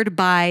inspired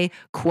by,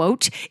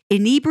 quote,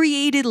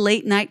 inebriated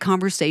late night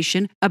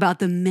conversation about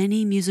the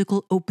many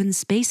musical open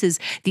spaces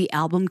the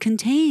album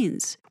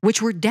contains,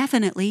 which were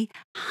definitely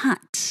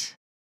hot,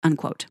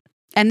 unquote.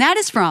 And that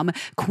is from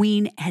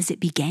Queen as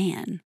It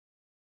Began.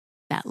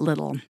 That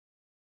little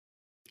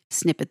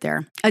snippet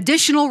there.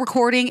 Additional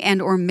recording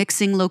and or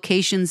mixing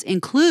locations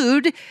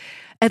include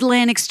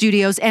Atlantic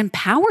Studios and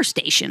Power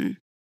Station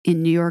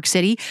in New York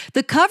City.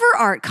 The cover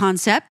art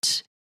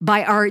concept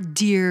by our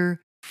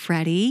dear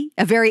Freddie,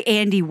 a very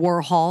Andy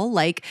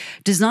Warhol-like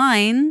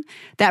design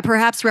that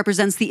perhaps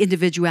represents the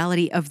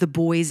individuality of the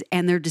boys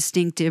and their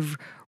distinctive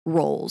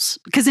roles.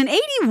 Because in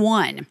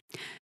 81,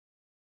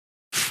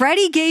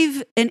 Freddie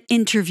gave an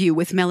interview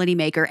with Melody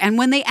Maker, and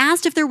when they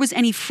asked if there was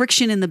any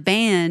friction in the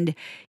band,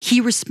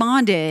 he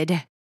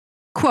responded,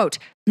 quote,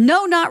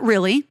 no, not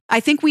really. I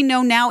think we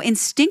know now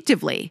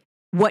instinctively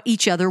what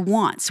each other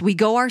wants. We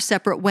go our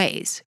separate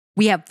ways.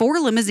 We have 4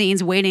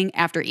 limousines waiting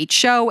after each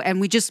show, and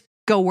we just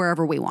go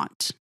wherever we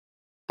want,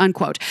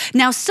 unquote.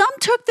 Now, some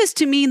took this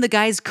to mean the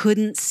guys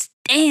couldn't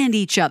stand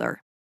each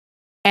other,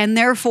 and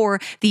therefore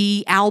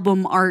the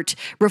album art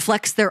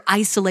reflects their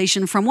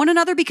isolation from one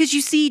another because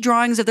you see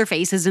drawings of their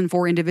faces in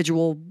 4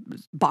 individual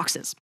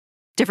boxes,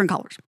 different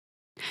colors.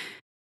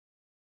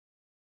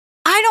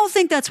 I don't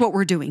think that's what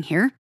we're doing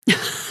here.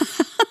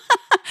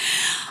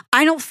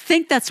 I don't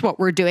think that's what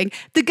we're doing.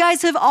 The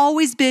guys have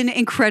always been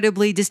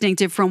incredibly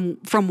distinctive from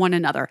one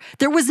another.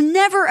 There was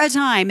never a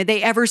time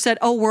they ever said,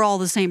 oh, we're all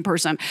the same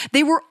person.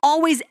 They were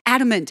always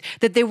adamant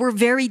that they were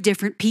very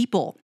different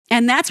people.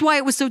 And that's why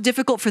it was so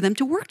difficult for them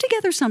to work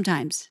together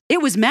sometimes.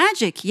 It was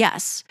magic,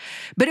 yes,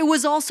 but it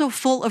was also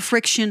full of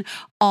friction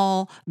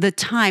all the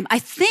time. I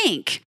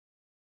think,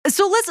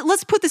 so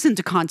let's put this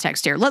into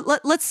context here.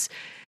 Let's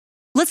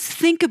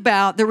think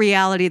about the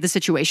reality of the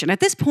situation. At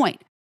this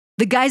point,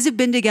 the guys have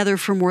been together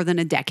for more than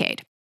a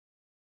decade.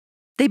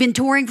 They've been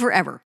touring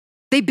forever.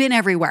 They've been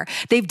everywhere.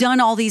 They've done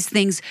all these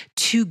things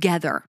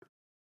together.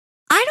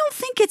 I don't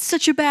think it's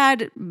such a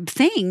bad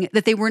thing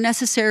that they were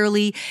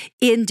necessarily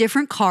in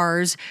different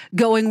cars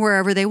going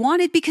wherever they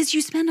wanted because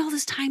you spend all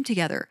this time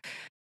together.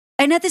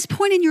 And at this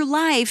point in your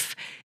life,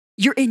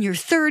 you're in your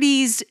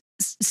 30s,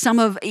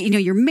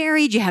 you're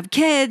married, you have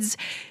kids,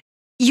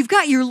 you've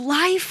got your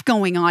life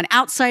going on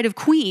outside of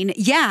Queen.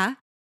 Yeah,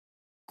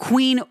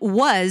 Queen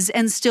was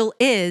and still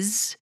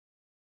is,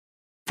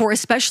 for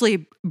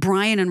especially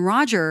Brian and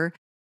Roger,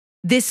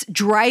 this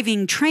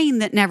driving train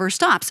that never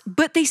stops,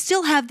 but they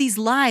still have these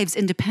lives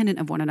independent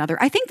of one another.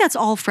 I think that's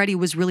all Freddie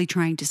was really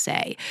trying to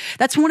say.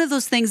 That's one of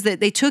those things that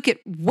they took it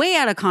way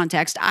out of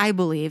context, I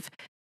believe.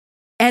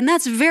 And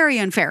that's very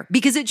unfair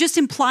because it just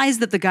implies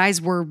that the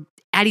guys were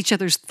at each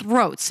other's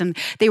throats and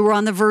they were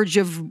on the verge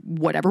of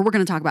whatever. We're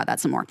going to talk about that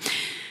some more.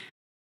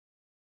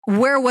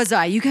 Where was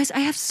I? You guys, I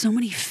have so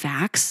many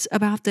facts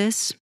about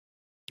this.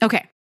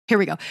 Okay, here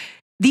we go.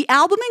 The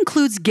album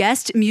includes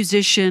guest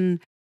musician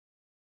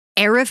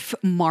Arif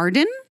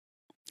Mardin.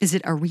 Is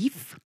it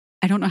Arif?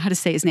 I don't know how to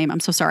say his name. I'm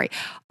so sorry.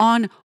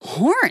 On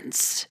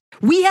horns.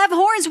 We have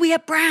horns. We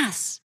have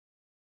brass.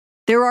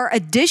 There are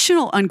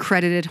additional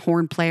uncredited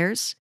horn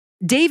players.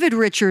 David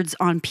Richards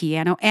on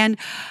piano and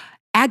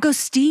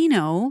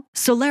Agostino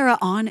Solera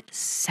on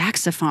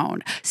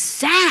saxophone.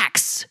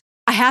 Sax!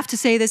 I have to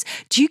say this.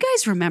 Do you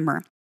guys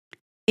remember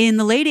in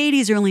the late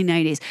 80s, early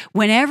 90s,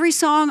 when every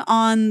song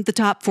on the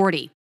top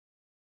 40,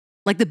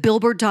 like the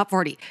Billboard Top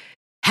 40,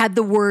 had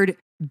the word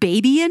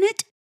baby in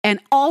it and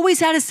always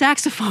had a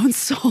saxophone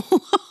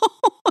solo?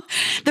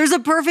 There's a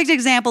perfect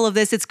example of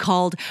this. It's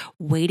called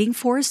Waiting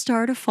for a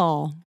Star to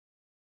Fall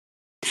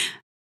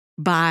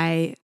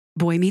by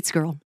Boy Meets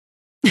Girl.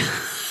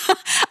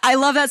 I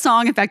love that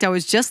song. In fact, I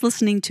was just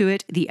listening to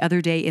it the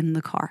other day in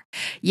the car.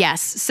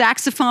 Yes,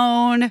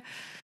 saxophone,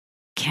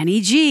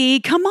 Kenny G,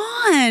 come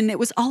on. It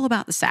was all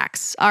about the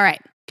sax. All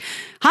right.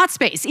 Hot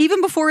Space.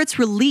 Even before its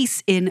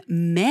release in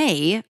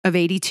May of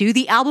 82,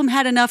 the album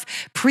had enough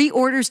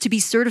pre-orders to be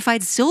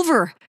certified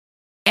silver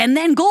and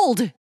then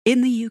gold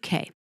in the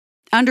UK.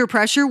 Under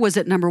Pressure was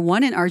at number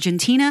 1 in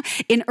Argentina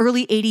in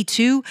early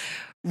 82,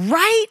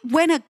 right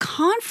when a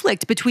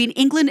conflict between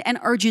England and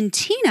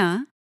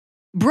Argentina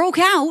broke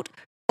out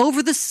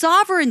over the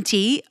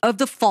sovereignty of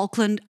the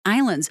Falkland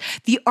Islands.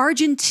 The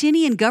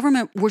Argentinian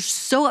government was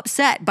so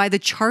upset by the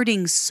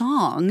charting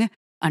song,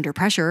 Under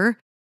Pressure,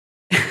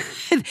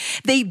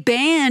 they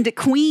banned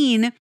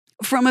Queen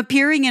from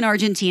appearing in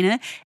Argentina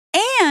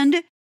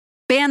and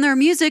banned their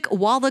music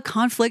while the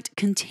conflict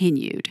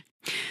continued.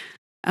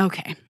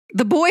 Okay.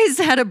 The boys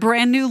had a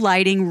brand new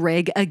lighting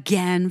rig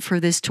again for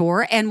this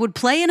tour and would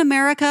play in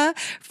America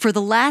for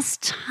the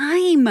last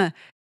time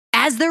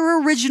as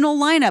their original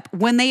lineup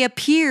when they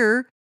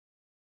appear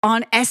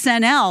on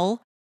SNL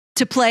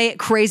to play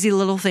Crazy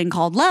Little Thing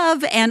Called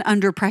Love and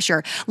Under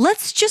Pressure.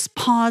 Let's just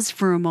pause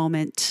for a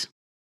moment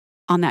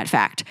on that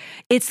fact.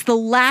 It's the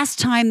last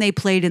time they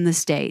played in the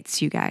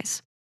States, you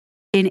guys,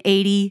 in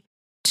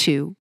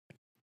 82.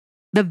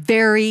 The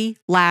very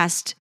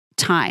last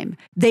time.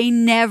 They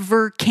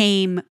never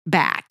came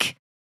back.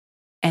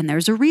 And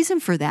there's a reason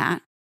for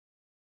that.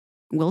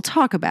 We'll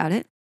talk about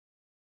it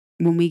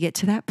when we get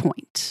to that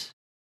point.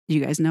 You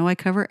guys know I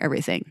cover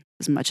everything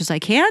as much as I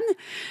can.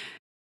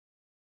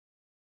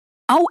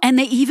 Oh, and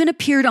they even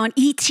appeared on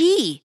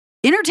E.T.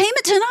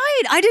 Entertainment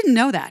Tonight. I didn't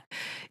know that.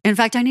 In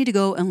fact, I need to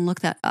go and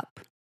look that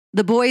up.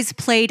 The boys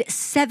played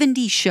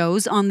 70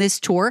 shows on this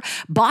tour.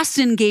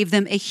 Boston gave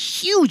them a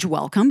huge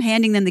welcome,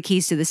 handing them the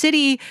keys to the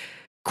city.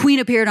 Queen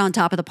appeared on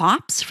Top of the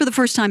Pops for the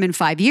first time in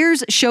 5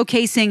 years,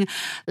 showcasing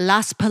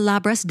Las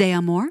Palabras de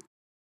Amor,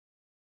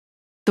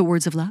 the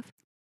words of love.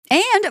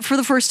 And for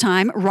the first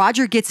time,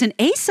 Roger gets an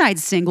A-side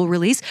single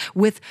release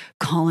with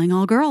Calling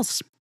All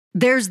Girls.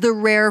 There's the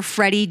rare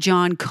Freddie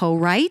John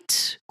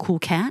co-write, Cool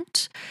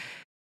Cat.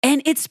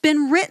 And it's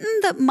been written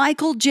that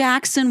Michael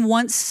Jackson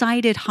once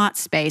cited Hot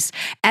Space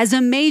as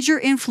a major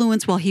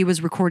influence while he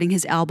was recording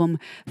his album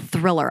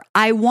Thriller.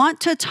 I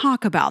want to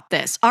talk about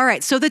this. All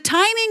right, so the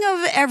timing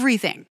of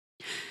everything.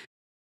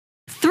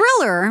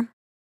 Thriller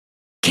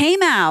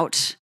came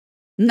out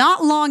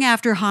not long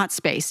after Hot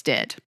Space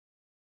did.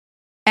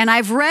 And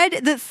I've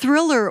read that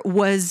Thriller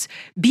was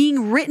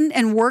being written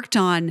and worked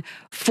on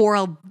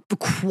for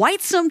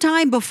quite some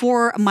time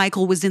before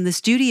Michael was in the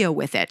studio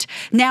with it.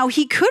 Now,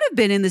 he could have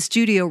been in the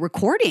studio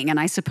recording, and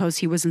I suppose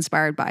he was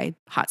inspired by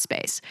Hot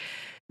Space.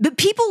 But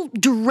people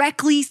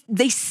directly,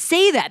 they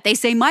say that. They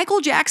say Michael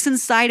Jackson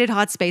cited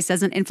Hot Space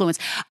as an influence.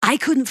 I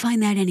couldn't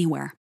find that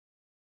anywhere.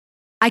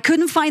 I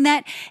couldn't find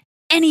that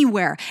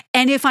anywhere.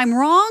 And if I'm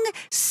wrong,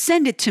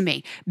 send it to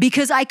me,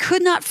 because I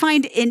could not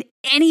find in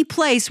any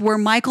place where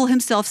Michael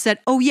himself said,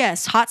 oh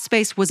yes, Hot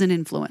Space was an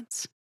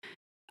influence.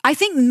 I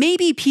think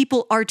maybe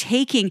people are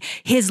taking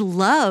his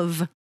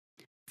love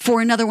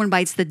for Another One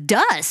Bites the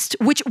Dust,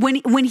 which when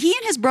he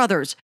and his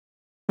brothers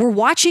were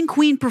watching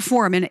Queen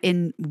perform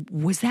in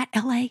was that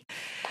LA?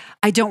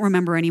 I don't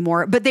remember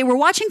anymore, but they were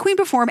watching Queen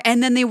perform,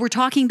 and then they were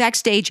talking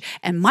backstage,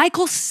 and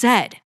Michael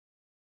said,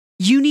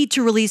 you need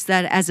to release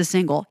that as a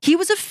single. He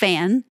was a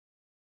fan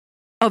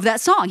of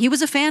that song. He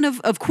was a fan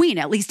of Queen,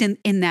 at least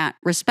in that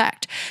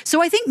respect.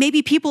 So I think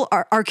maybe people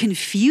are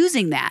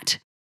confusing that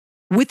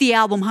with the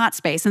album Hot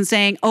Space and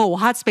saying, oh,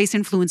 Hot Space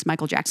influenced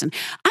Michael Jackson.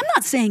 I'm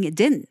not saying it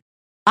didn't.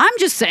 I'm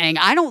just saying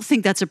I don't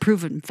think that's a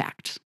proven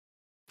fact.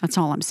 That's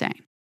all I'm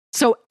saying.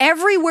 So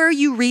everywhere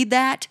you read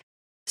that,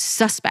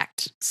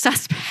 suspect.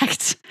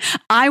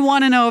 I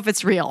want to know if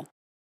it's real.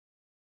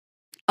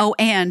 Oh,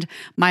 and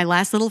my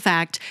last little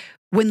fact,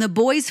 when the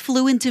boys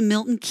flew into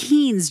Milton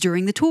Keynes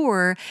during the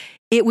tour,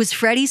 it was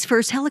Freddie's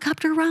first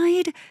helicopter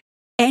ride,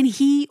 and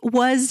he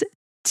was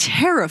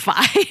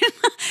terrified,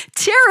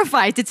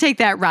 terrified to take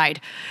that ride.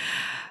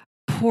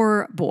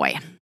 Poor boy.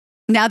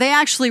 Now, they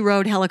actually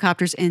rode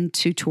helicopters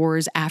into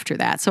tours after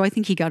that, so I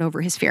think he got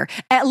over his fear,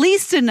 at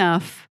least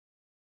enough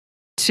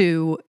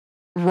to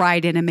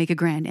ride in and make a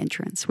grand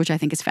entrance, which I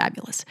think is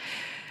fabulous.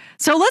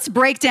 So let's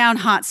break down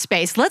Hot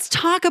Space. Let's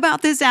talk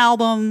about this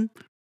album.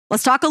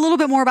 Let's talk a little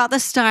bit more about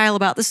the style,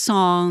 about the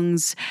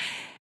songs.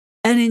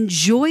 An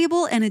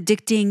enjoyable and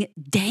addicting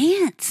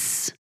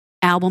dance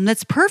album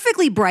that's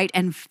perfectly bright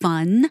and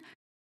fun.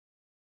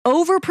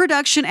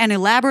 Overproduction and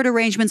elaborate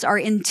arrangements are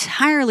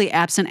entirely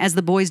absent as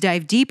the boys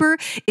dive deeper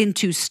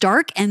into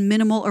stark and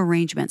minimal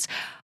arrangements.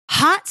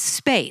 Hot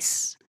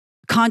Space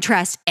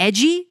contrasts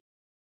edgy,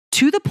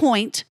 to the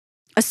point,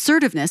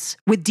 assertiveness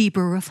with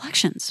deeper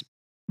reflections.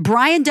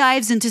 Brian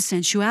dives into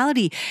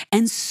sensuality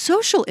and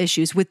social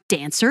issues with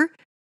Dancer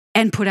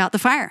and Put Out the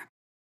Fire.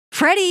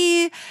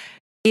 Freddie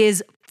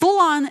is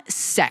full-on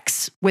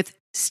sex with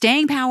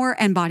staying power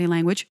and body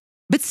language,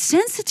 but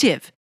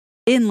sensitive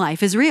in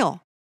Life is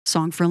Real,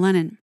 Song for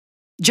Lennon.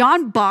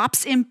 John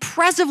bops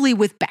impressively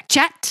with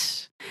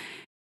Backchat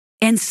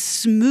and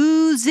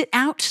smooths it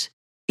out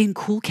in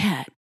Cool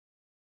Cat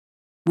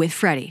with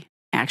Freddie,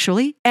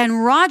 actually.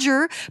 And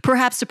Roger,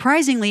 perhaps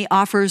surprisingly,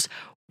 offers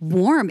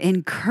warm,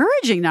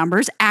 encouraging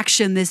numbers,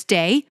 Action This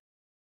Day,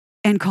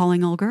 and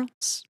Calling All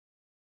Girls.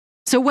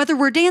 So whether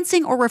we're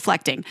dancing or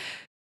reflecting,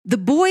 the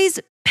boys'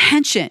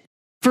 penchant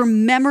for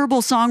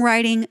memorable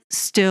songwriting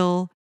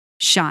still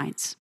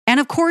shines. And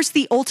of course,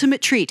 the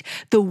ultimate treat,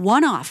 the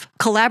one-off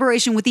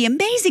collaboration with the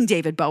amazing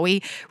David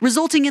Bowie,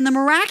 resulting in the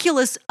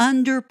miraculous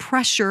Under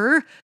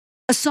Pressure,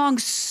 a song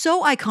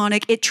so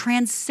iconic it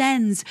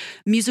transcends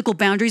musical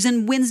boundaries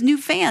and wins new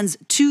fans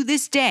to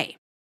this day.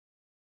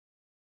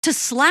 To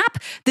slap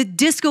the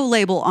disco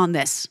label on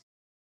this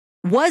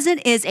was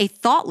and is a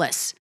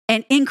thoughtless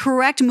and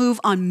incorrect move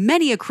on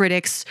many a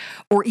critic's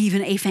or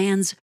even a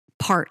fan's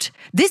part.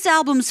 This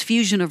album's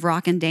fusion of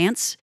rock and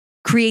dance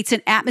creates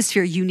an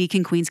atmosphere unique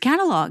in Queen's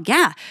catalog.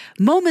 Yeah,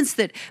 moments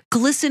that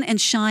glisten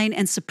and shine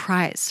and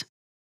surprise.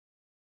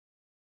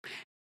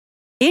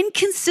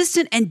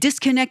 Inconsistent and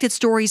disconnected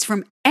stories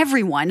from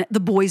everyone, the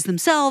boys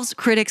themselves,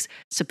 critics,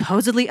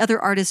 supposedly other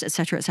artists,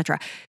 etc.,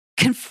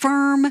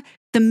 confirm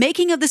the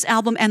making of this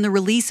album and the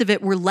release of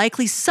it were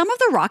likely some of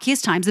the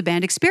rockiest times the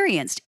band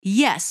experienced.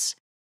 Yes,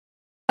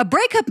 a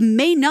breakup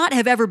may not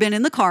have ever been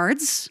in the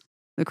cards.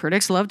 The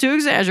critics love to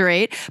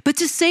exaggerate, but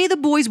to say the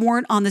boys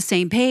weren't on the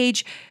same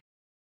page,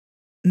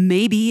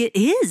 maybe it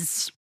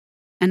is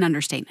an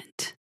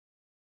understatement.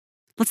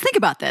 Let's think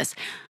about this.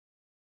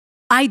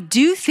 I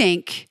do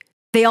think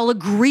they all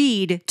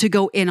agreed to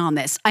go in on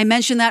this. I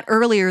mentioned that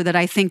earlier, that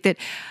I think that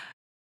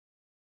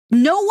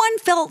no one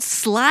felt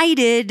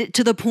slighted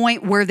to the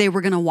point where they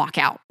were going to walk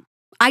out.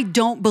 I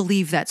don't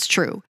believe that's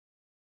true.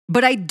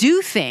 But I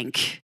do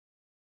think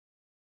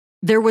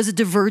there was a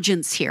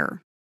divergence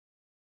here.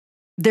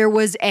 There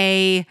was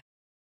a,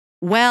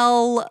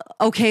 well,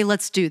 okay,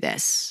 let's do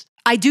this.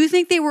 I do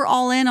think they were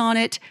all in on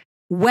it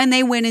when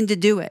they went in to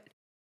do it.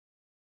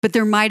 But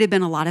there might have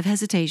been a lot of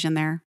hesitation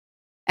there.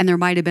 And there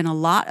might have been a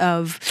lot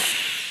of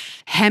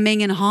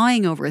hemming and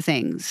hawing over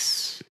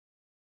things.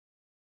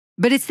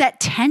 But it's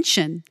that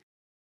tension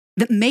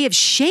that may have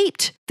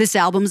shaped this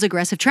album's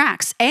aggressive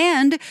tracks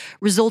and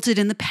resulted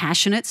in the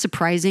passionate,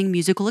 surprising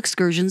musical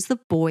excursions the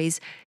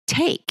boys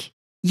take.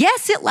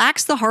 Yes, it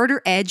lacks the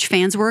harder edge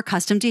fans were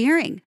accustomed to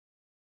hearing.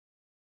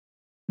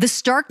 The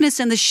starkness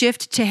and the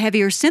shift to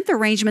heavier synth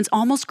arrangements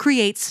almost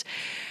creates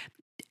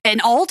an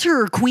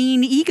alter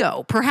Queen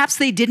ego. Perhaps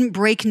they didn't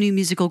break new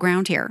musical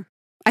ground here.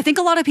 I think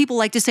a lot of people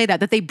like to say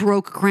that they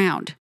broke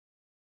ground.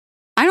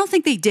 I don't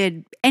think they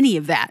did any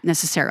of that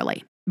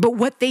necessarily. But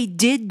what they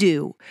did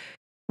do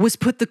was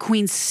put the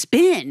Queen's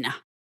spin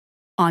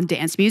on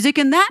dance music,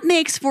 and that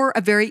makes for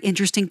a very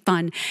interesting,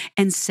 fun,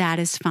 and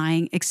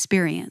satisfying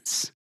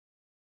experience.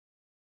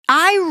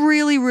 I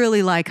really,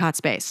 really like Hot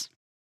Space.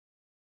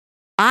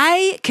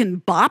 I can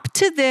bop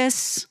to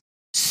this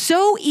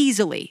so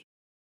easily.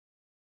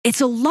 It's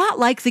a lot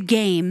like the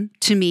game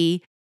to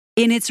me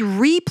in its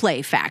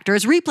replay factor,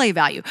 its replay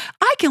value.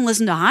 I can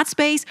listen to Hot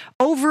Space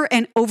over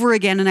and over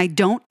again, and I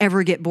don't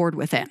ever get bored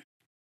with it.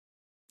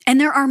 And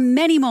there are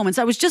many moments,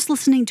 I was just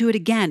listening to it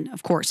again,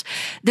 of course.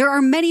 There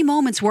are many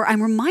moments where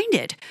I'm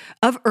reminded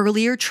of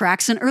earlier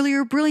tracks and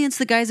earlier brilliance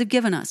the guys have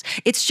given us.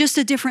 It's just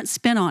a different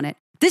spin on it.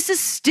 This is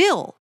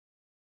still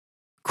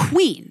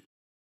Queen.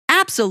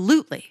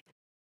 Absolutely.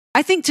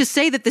 I think to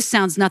say that this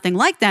sounds nothing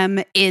like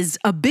them is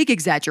a big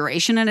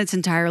exaggeration, and it's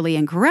entirely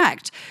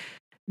incorrect.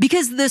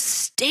 Because the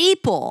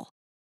staple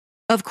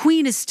of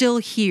Queen is still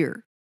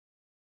here.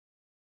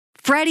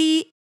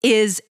 Freddie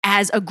is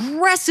as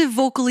aggressive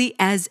vocally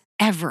as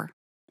ever.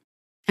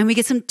 And we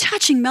get some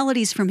touching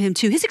melodies from him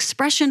too. His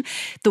expression,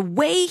 the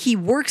way he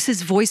works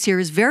his voice here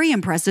is very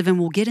impressive, and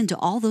we'll get into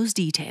all those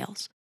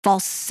details.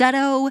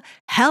 Falsetto,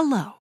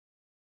 hello.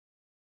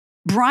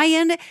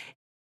 Brian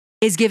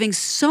is giving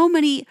so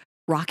many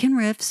rockin'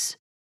 riffs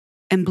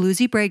and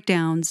bluesy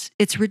breakdowns.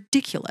 It's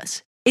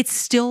ridiculous. It's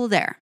still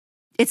there.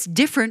 It's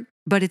different,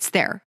 but it's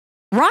there.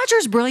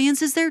 Roger's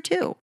brilliance is there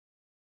too.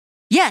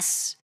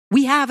 Yes,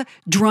 we have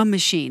drum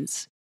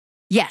machines.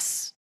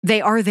 Yes,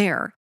 they are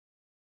there.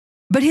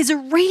 But his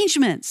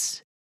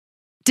arrangements,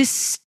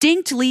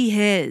 distinctly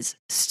his,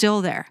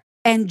 still there.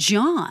 And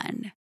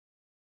John,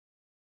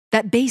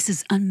 that bass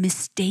is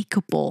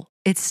unmistakable.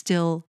 It's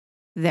still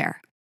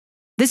there.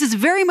 This is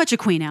very much a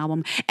Queen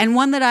album, and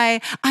one that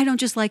I don't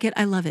just like it,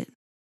 I love it.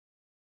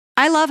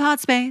 I love Hot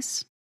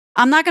Space.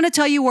 I'm not going to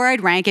tell you where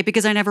I'd rank it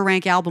because I never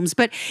rank albums,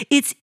 but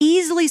it's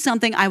easily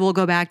something I will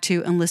go back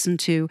to and listen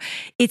to.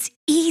 It's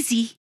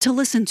easy to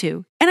listen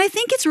to, and I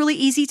think it's really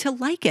easy to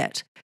like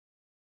it.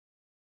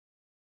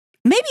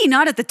 Maybe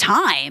not at the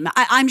time.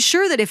 I'm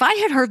sure that if I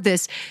had heard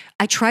this,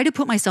 I try to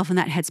put myself in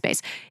that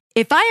headspace.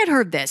 If I had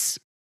heard this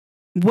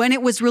when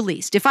it was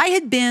released, if I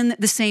had been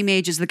the same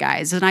age as the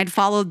guys and I'd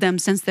followed them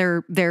since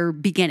their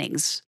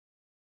beginnings,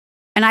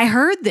 and I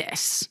heard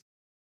this,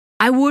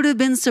 I would have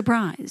been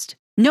surprised.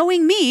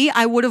 Knowing me,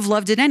 I would have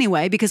loved it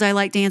anyway because I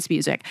like dance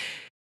music.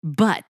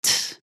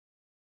 But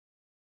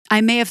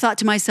I may have thought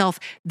to myself,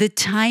 the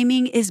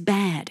timing is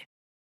bad.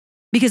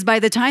 Because by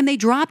the time they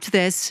dropped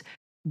this,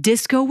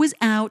 disco was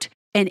out,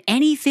 and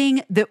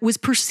anything that was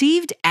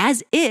perceived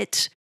as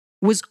it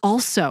was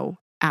also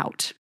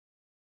out.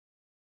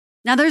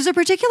 Now, there's a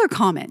particular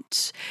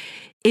comment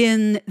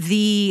in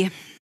the,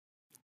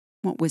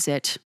 what was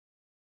it?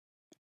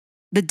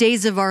 The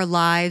Days of Our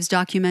Lives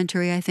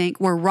documentary, I think,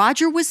 where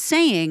Roger was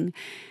saying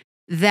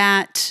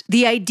that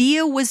the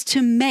idea was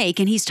to make,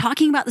 and he's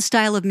talking about the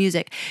style of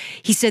music.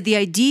 He said the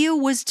idea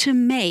was to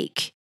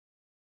make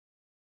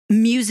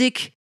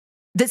music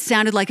that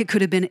sounded like it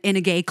could have been in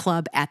a gay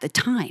club at the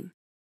time.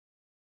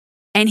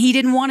 And he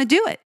didn't want to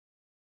do it.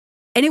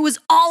 And it was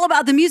all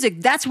about the music.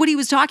 That's what he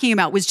was talking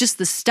about, was just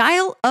the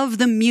style of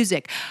the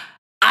music.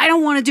 I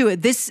don't want to do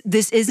it. This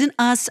isn't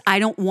us. I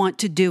don't want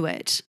to do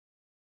it.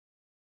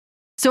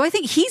 So I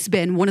think he's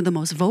been one of the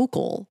most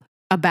vocal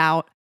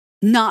about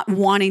not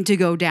wanting to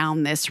go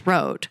down this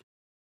road.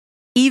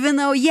 Even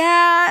though,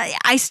 yeah,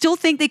 I still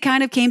think they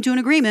kind of came to an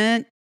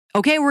agreement.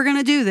 Okay, we're going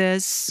to do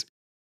this.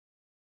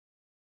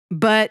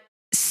 But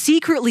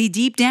secretly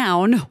deep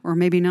down, or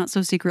maybe not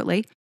so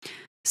secretly,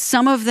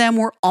 some of them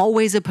were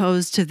always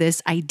opposed to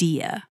this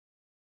idea,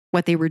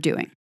 what they were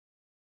doing.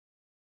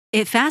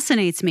 It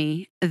fascinates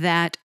me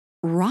that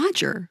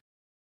Roger,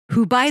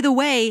 who, by the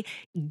way,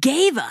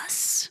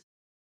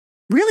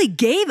 really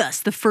gave us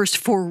the first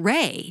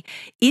foray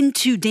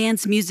into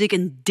dance music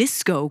and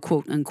disco,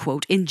 quote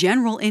unquote, in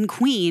general in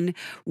Queen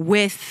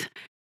with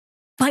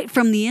Fight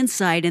from the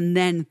Inside and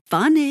then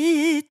Fun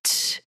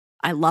It.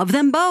 I love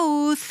them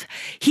both.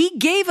 He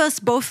gave us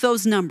both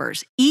those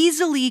numbers,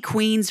 easily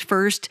Queen's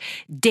first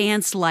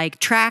dance-like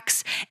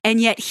tracks,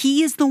 and yet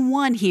he is the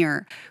one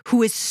here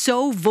who is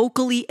so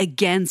vocally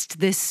against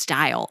this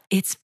style.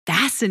 It's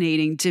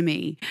fascinating to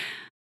me.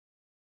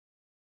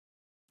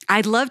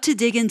 I'd love to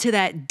dig into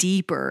that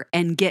deeper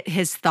and get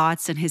his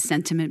thoughts and his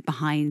sentiment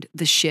behind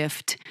the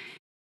shift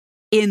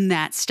in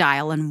that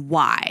style and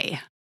why.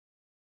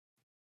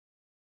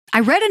 I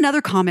read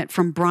another comment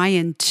from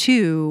Brian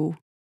too,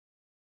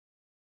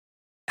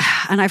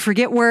 and I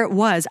forget where it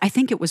was. I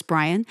think it was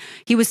Brian.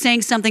 He was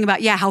saying something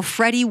about, how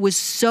Freddie was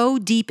so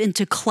deep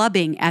into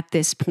clubbing at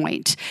this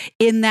point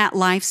in that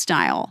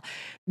lifestyle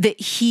that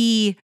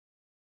he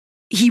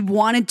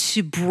wanted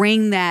to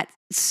bring that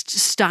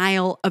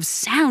style of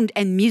sound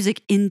and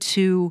music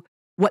into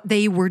what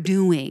they were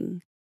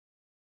doing.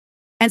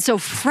 And so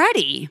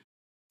Freddie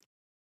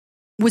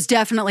was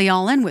definitely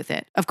all in with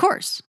it, of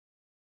course.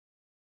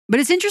 But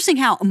it's interesting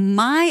how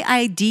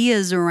my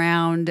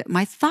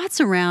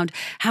thoughts around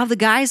how the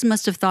guys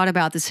must have thought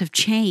about this have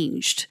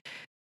changed.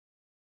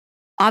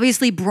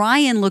 Obviously,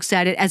 Brian looks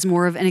at it as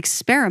more of an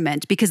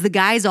experiment because the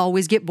guys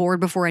always get bored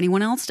before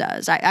anyone else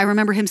does. I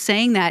remember him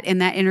saying that in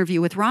that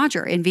interview with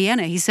Roger in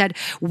Vienna. He said,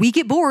 we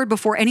get bored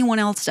before anyone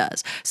else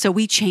does, so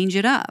we change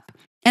it up.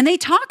 And they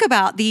talk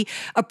about the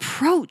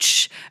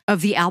approach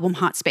of the album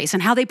Hot Space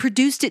and how they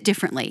produced it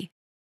differently.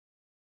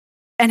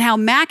 And how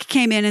Mac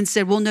came in and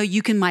said, well, no,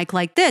 you can mic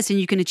like this and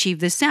you can achieve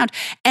this sound.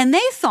 And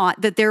they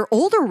thought that their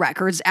older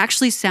records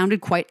actually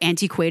sounded quite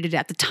antiquated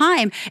at the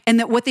time, and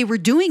that what they were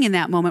doing in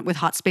that moment with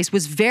Hot Space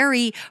was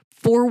very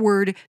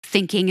forward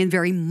thinking and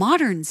very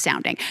modern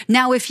sounding.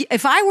 Now,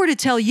 if I were to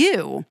tell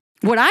you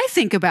what I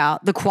think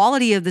about the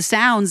quality of the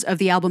sounds of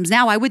the albums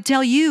now, I would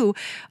tell you,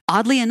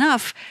 oddly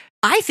enough,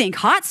 I think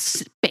Hot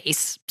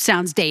Space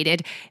sounds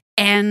dated.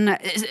 And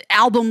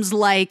albums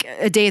like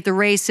A Day at the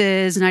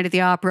Races, Night at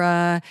the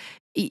Opera,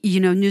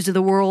 News of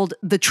the World,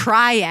 the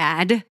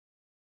Triad,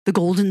 the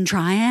Golden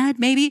Triad,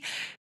 maybe,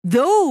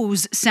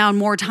 those sound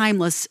more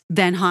timeless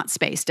than Hot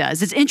Space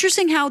does. It's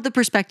interesting how the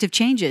perspective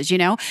changes,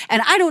 and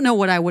I don't know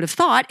what I would have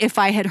thought if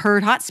I had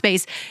heard Hot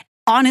Space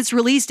on its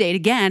release date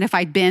again, if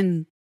I'd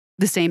been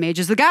the same age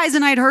as the guys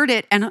and I'd heard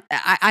it, and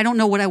I don't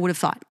know what I would have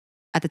thought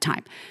at the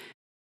time.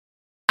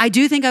 I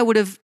do think I would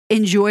have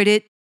enjoyed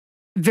it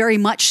very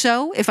much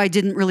so if I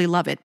didn't really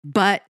love it,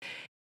 but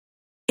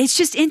it's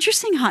just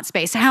interesting, Hot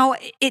Space, how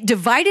it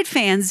divided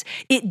fans.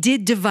 It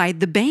did divide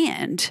the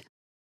band.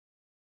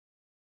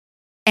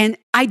 And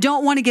I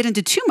don't want to get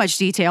into too much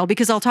detail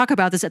because I'll talk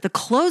about this at the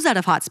closeout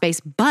of Hot Space,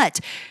 but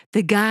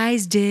the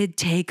guys did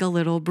take a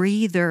little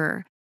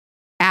breather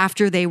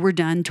after they were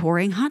done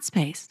touring Hot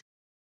Space.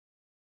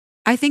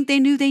 I think they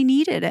knew they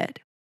needed it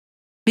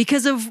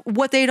because of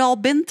what they'd all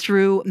been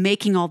through,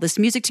 making all this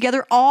music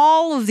together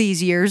all of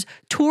these years,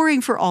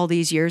 touring for all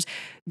these years,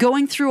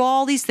 going through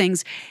all these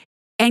things.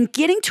 And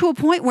getting to a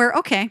point where,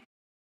 okay,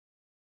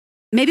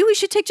 maybe we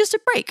should take just a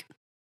break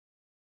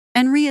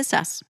and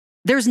reassess.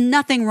 There's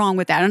nothing wrong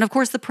with that. And of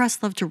course, the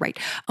press love to write,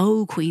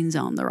 oh, Queen's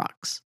on the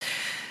rocks.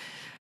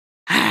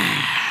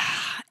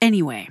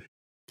 Anyway,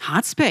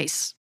 Hot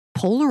Space,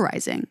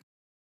 polarizing.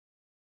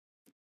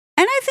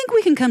 And I think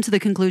we can come to the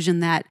conclusion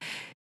that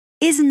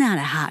isn't that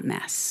a hot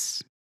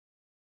mess?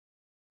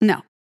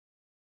 No,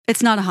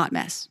 it's not a hot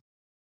mess.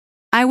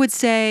 I would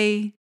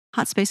say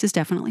Hot Space is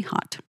definitely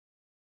hot.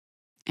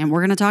 And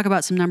we're going to talk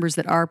about some numbers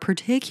that are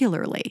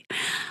particularly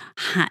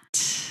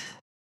hot.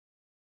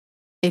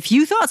 If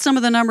you thought some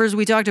of the numbers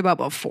we talked about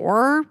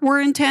before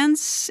were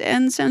intense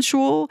and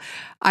sensual,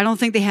 I don't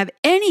think they have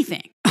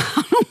anything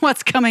on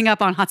what's coming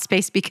up on Hot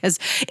Space because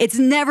it's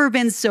never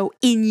been so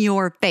in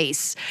your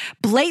face,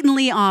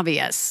 blatantly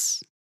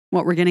obvious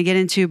what we're going to get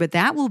into, but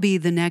that will be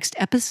the next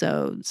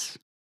episodes,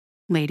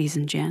 ladies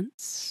and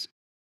gents.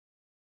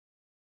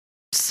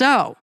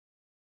 So,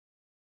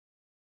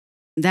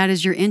 that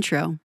is your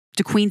intro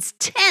to Queen's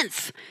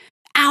 10th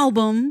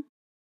album,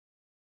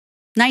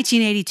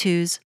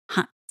 1982's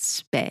Hot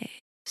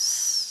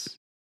Space.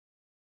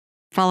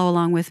 Follow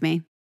along with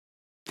me.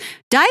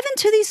 Dive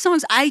into these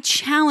songs. I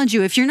challenge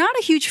you, if you're not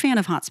a huge fan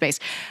of Hot Space,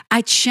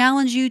 I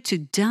challenge you to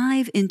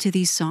dive into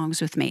these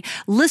songs with me.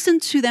 Listen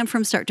to them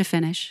from start to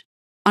finish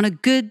on a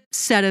good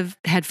set of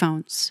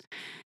headphones.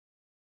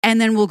 And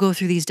then we'll go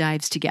through these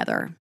dives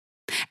together.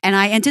 And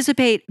I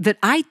anticipate that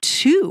I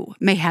too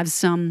may have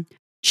some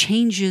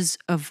changes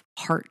of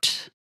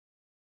heart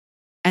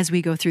as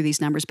we go through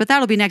these numbers. But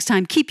that'll be next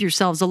time. Keep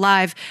yourselves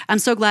alive. I'm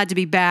so glad to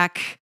be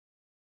back.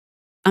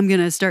 I'm going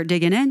to start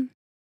digging in.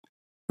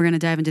 We're going to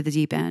dive into the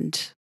deep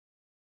end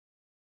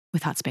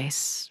with Hot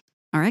Space.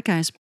 All right,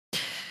 guys.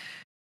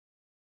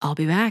 I'll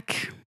be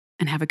back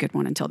and have a good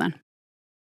one until then.